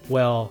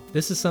 Well,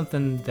 this is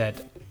something that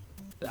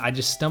I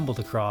just stumbled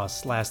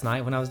across last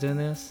night when I was doing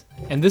this.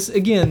 And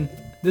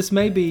this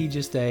may be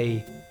just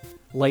a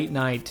late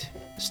night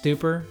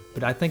stupor,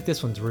 but I think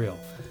this one's real.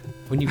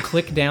 When you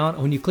click down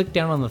on the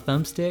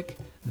thumbstick,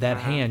 that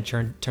hand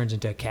turns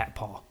into a cat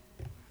paw.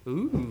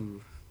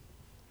 Ooh.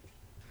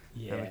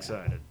 Yeah. I'm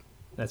excited.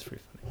 That's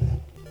pretty funny.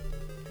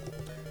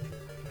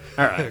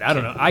 All right, I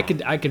don't know. I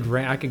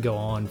could go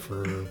on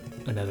for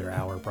another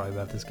hour probably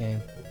about this game.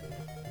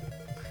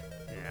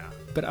 Yeah.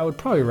 But I would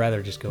probably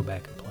rather just go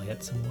back and play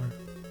it some more.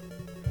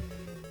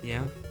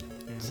 Yeah.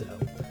 So.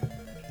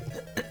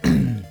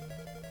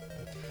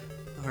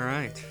 All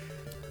right.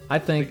 I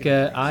think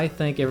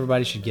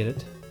everybody should get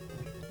it,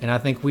 and I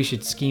think we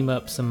should scheme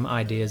up some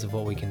ideas of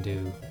what we can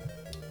do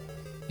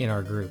in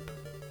our group.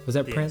 Was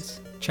that Prince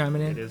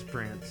chiming in? It is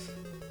Prince.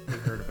 He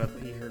heard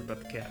about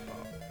the cat ball.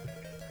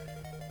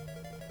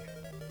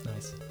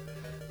 Nice.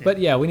 Yeah. But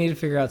yeah, we need to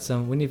figure out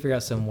some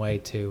way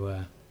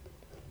to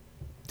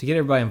get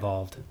everybody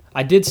involved.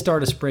 I did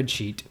start a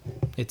spreadsheet.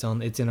 It's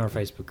in our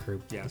Facebook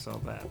group. Yeah, I saw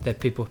that. That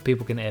people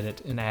can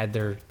edit and add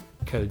their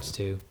codes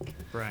to.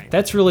 Right.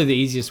 That's really the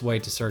easiest way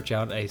to search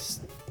out a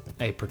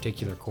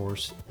particular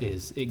course.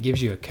 Is it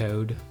gives you a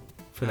code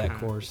for that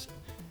course,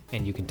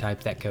 and you can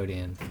type that code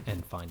in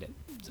and find it.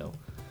 So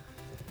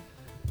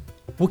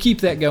we'll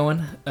keep that going.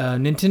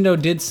 Nintendo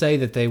did say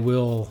that they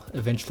will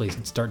eventually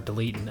start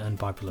deleting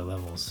unpopular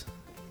levels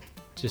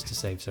just to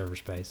save server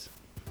space.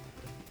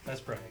 That's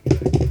pretty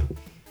good.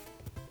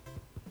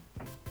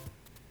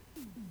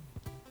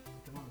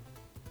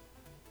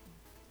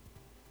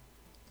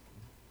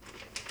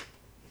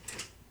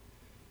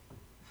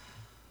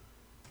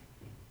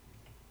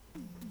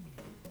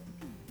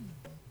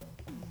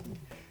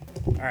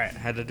 All right,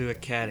 had to do a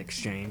cat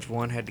exchange.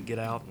 One had to get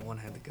out, and one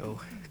had to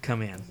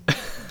come in.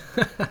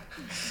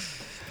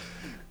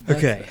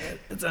 Okay,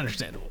 that's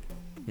understandable.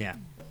 Yeah.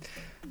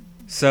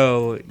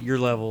 So your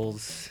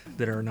levels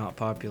that are not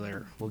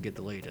popular will get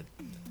deleted.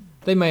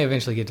 They may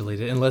eventually get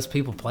deleted unless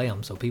people play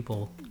them. So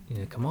people,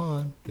 come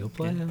on, go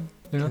play them.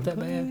 They're not that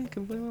bad.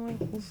 Can play my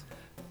levels.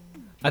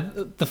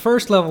 The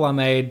first level I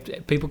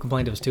made, people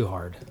complained it was too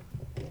hard.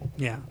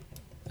 Yeah.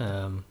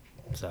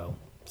 So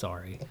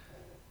sorry.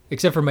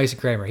 Except for Mason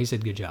Kramer, he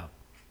said good job.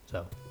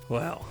 So.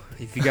 Well,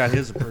 if you got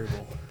his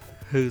approval,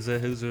 who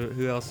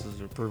else's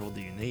approval do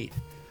you need?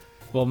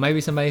 Well, maybe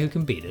somebody who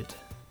can beat it.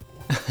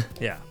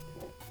 Yeah.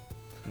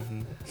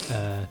 Mm-hmm.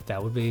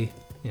 That would be,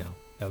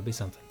 that would be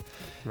something.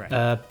 Right.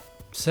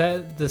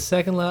 The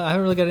second level, I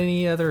haven't really got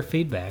any other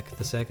feedback.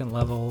 The second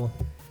level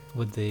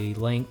with the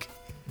link,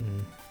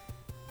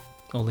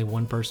 only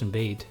one person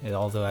beat,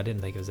 although I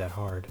didn't think it was that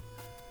hard.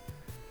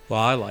 Well,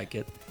 I like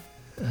it.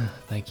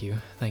 Thank you.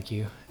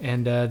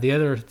 And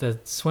the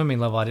swimming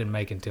level I didn't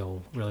make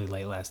until really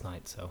late last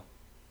night, so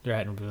there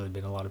hadn't really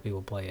been a lot of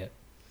people play it.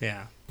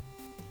 Yeah.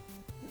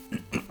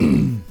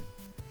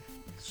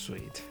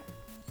 Sweet.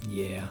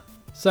 Yeah.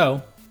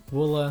 So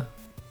we'll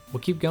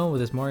keep going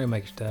with this Mario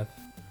Maker stuff.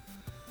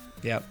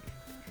 Yep.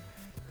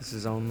 This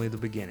is only the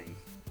beginning.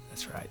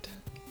 That's right.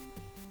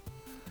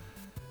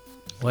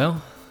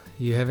 Well,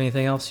 you have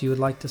anything else you would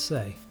like to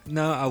say?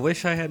 No, I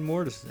wish I had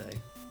more to say.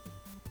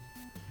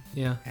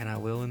 Yeah. And I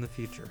will in the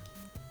future.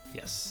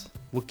 Yes.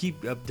 We'll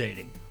keep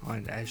updating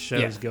on as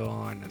shows go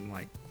on, and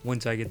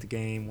once I get the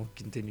game, we'll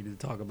continue to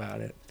talk about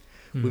it.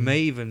 Mm-hmm. We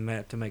may even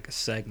have to make a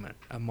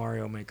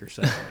Mario Maker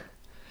segment.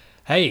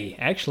 Hey,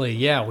 actually,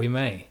 yeah, we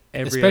may.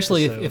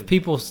 Especially if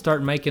people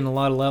start making a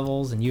lot of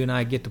levels and you and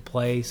I get to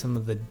play some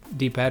of the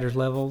D-Padders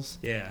levels.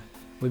 Yeah.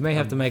 We may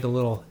have to make a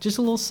little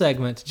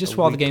segment, just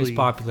while the game's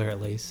popular at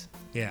least.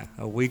 Yeah,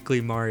 a weekly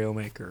Mario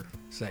Maker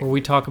segment. Where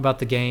we talk about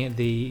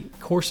the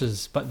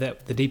courses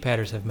that the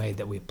D-Padders have made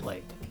that we've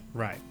played.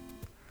 Right.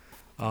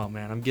 Oh,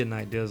 man, I'm getting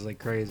ideas like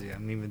crazy.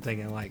 I'm even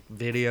thinking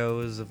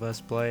videos of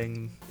us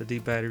playing the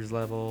D-Padders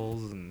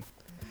levels, and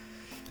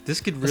this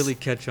could really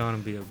catch on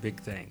and be a big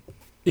thing.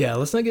 Yeah,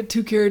 let's not get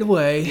too carried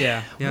away.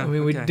 Yeah. I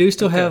mean, we do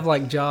still have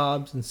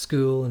jobs and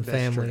school and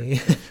family.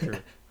 That's true.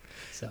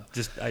 So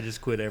I just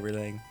quit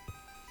everything.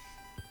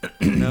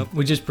 Nope.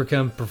 We just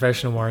become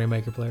professional Mario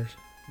Maker players.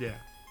 Yeah.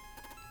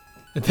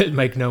 That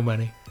make no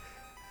money.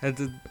 That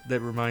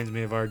reminds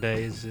me of our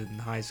days in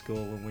high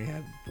school when we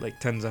had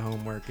tons of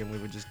homework and we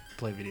would just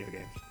play video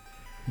games.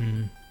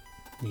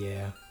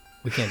 Yeah,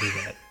 we can't do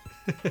that.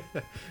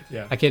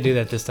 Yeah, I can't do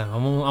that this time.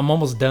 I'm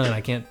almost done.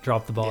 I can't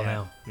drop the ball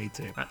now. Me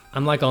too.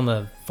 I'm on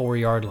the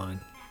 4-yard line.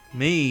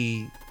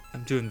 I'm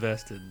too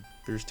invested.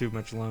 There's too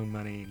much loan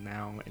money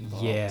now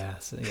involved. Yeah,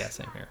 same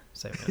here.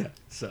 Yeah,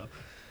 so.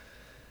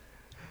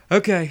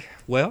 Okay,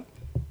 well,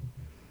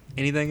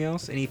 anything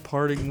else? Any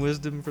parting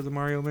wisdom for the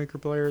Mario Maker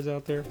players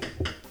out there?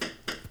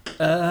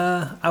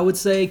 I would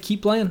say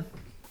keep playing,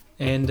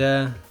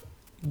 and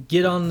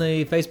get on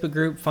the Facebook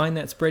group, find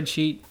that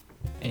spreadsheet,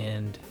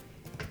 and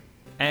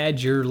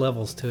add your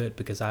levels to it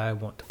because I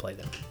want to play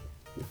them.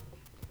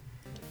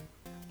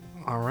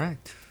 All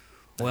right.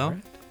 Well,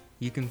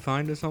 you can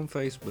find us on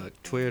Facebook,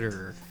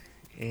 Twitter,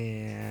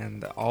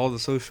 and all the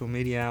social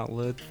media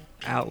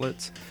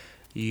outlets.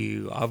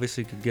 You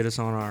obviously could get us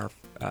on our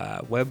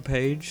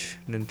webpage,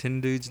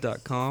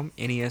 nintendodudes.com,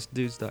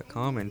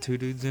 nesdudes.com, and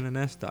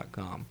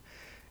twodudesinaNest.com.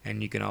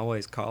 And you can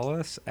always call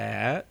us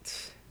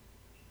at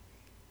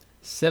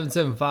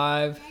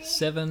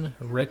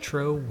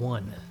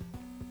 775-7-RETRO-1.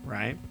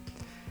 Right.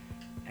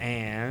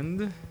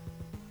 And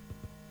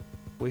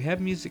we have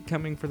music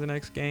coming for the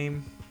next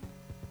game.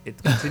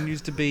 it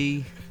continues to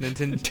be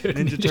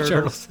Ninja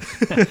Turtles.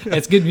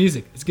 It's good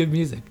music. It's good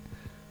music.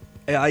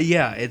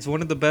 Yeah, it's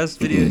one of the best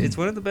video. It's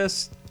one of the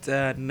best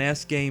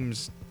NES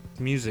games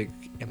music,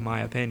 in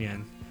my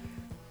opinion.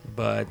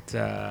 But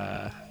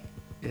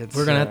it's,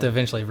 we're gonna have to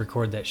eventually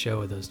record that show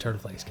with those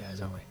Turtleflakes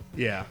guys, aren't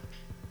we? Yeah.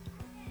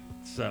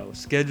 So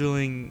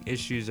scheduling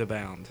issues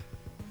abound.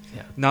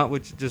 Yeah. Not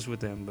just with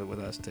them, but with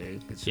us too.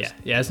 It's just,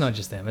 yeah. It's not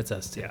just them. It's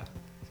us too. Yeah.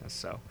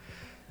 So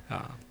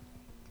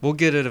we'll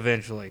get it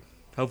eventually.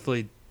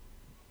 Hopefully,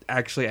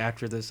 actually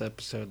after this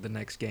episode, the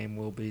next game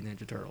will be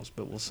Ninja Turtles,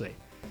 but we'll see.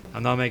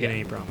 I'm not making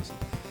any promises.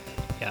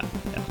 Yeah.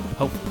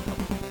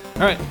 Hopefully.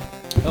 All right.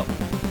 Well,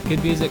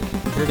 good music.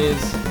 Here it is.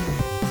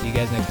 See you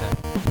guys next time.